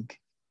summer league,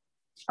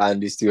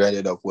 and he still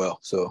ended up well.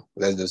 So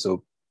let's just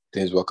hope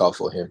things work out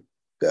for him,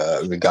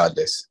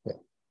 regardless. Yeah.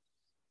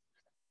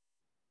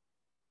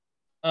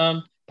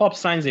 Pop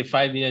signs a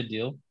 5-year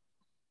deal.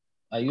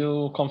 Are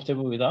you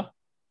comfortable with that?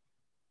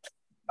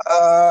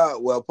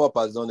 Well, Pop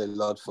has done a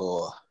lot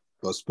for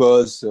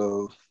Spurs,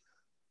 so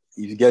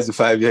if he gets a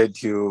 5-year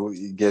deal,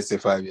 he gets a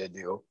 5-year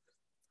deal.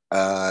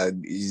 I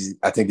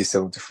think he's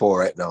 74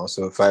 right now,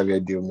 so a 5-year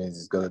deal means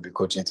he's going to be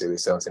coaching till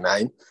he's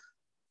 79.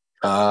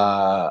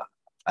 I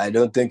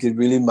don't think it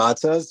really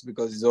matters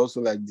because he's also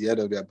like the head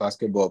of their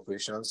basketball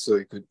operations, so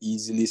he could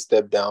easily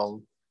step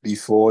down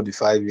before the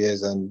 5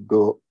 years and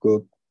go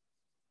to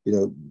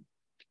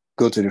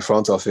the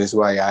front office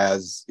while he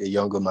hires a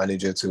younger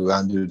manager to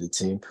handle the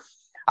team.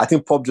 I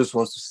think Pop just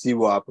wants to see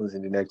what happens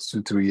in the next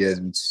 2-3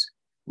 years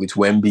with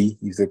Wemby,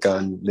 if they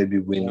can maybe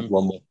win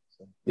one more.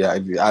 Yeah,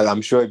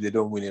 I'm sure if they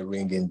don't win a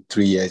ring in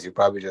 3 years, you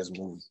probably just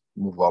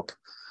move up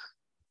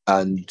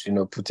and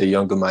put a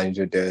younger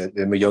manager there,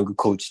 a younger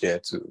coach there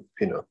to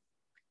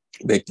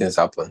make things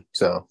happen.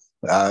 So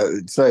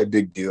it's not a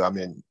big deal. I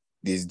mean,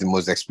 he's the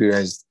most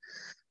experienced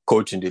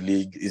coach in the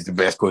league. He's the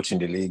best coach in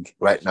the league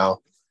right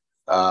now.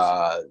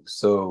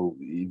 So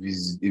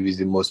if he's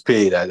the most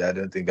paid, I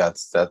don't think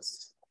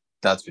that's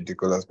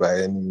ridiculous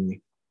by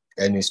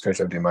any stretch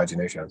of the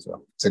imagination.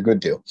 So it's a good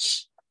deal.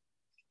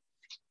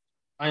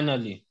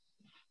 Finally,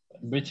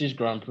 British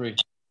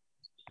Grandprix.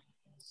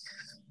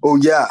 Oh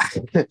yeah,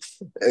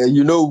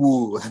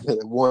 who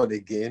won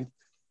again?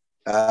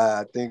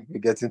 I think we're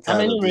getting tired. How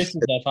many of this.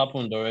 races have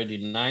happened already?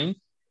 9?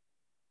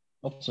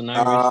 Up to 9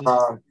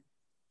 races?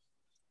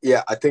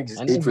 Yeah, I think it's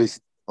 8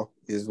 races.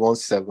 He's won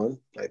 7,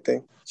 I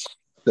think.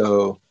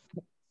 So,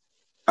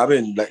 I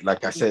mean,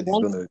 like I said,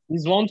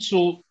 he's won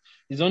 2.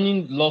 He's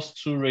only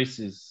lost 2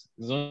 races.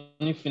 He's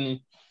only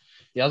finished.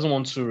 He hasn't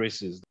won 2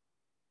 races.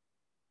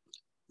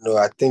 No,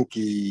 I think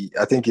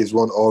he's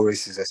won all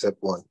races except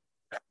one.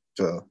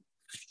 So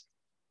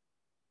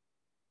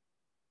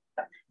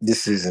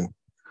this season.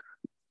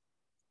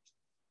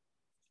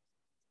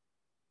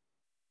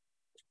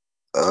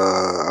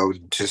 I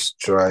would just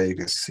try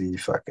to see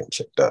if I can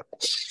check that.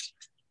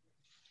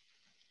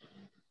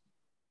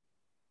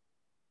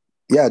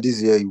 Yeah,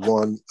 this year he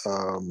won.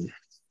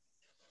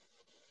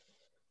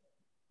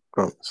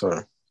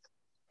 Sorry.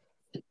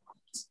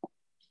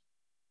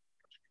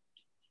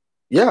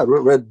 Yeah,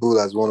 Red Bull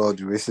has won all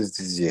the races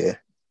this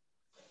year.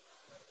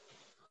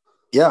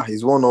 Yeah,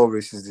 he's won all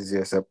races this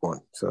year except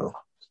one. So.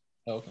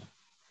 Okay.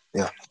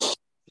 Yeah.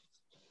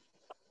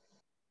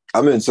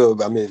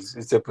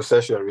 It's a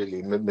procession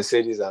really.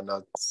 Mercedes they're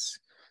not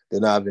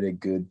having a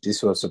good.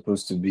 This was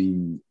supposed to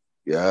be,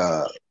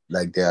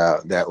 like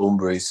their home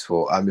race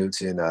for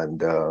Hamilton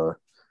and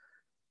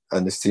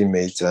his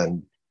teammates,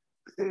 and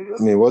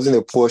it wasn't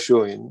a poor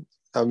showing.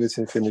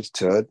 Hamilton finished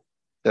third.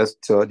 That's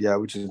third, yeah,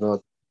 which is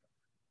not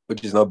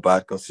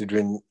bad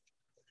considering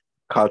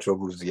car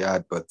troubles he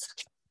had, but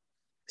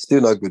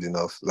still not good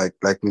enough. Like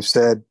we've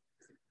said,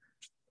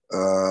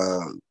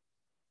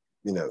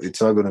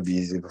 it's not going to be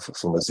easy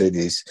for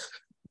Mercedes.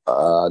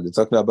 They're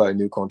talking about a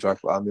new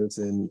contract for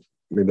Hamilton,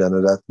 maybe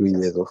another 3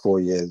 years or 4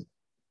 years.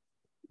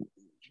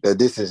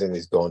 This season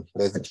is gone.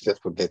 Let's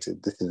just forget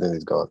it. This season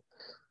is gone.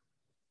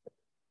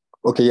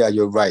 Okay, yeah,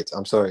 you're right.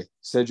 I'm sorry.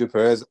 Sergio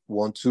Perez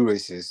won 2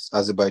 races,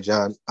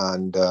 Azerbaijan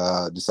and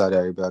the Saudi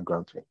Arabia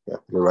Grand Prix. Yeah,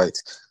 you're right.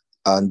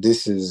 And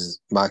this is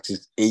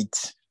Max's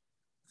 8th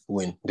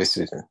win this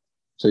season.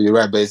 So you're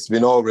right, but it's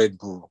been all Red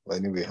Bull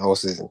anyway, all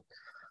season.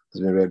 It's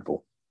been Red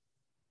Bull.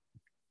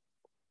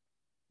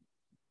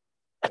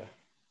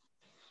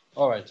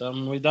 All right.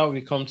 With that,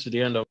 we come to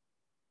the end of.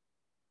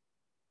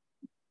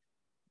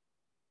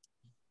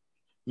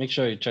 Make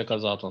sure you check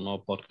us out on our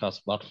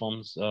podcast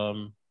platforms.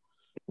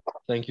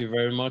 Thank you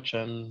very much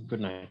and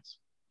good night.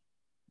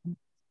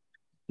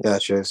 Yeah,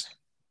 cheers.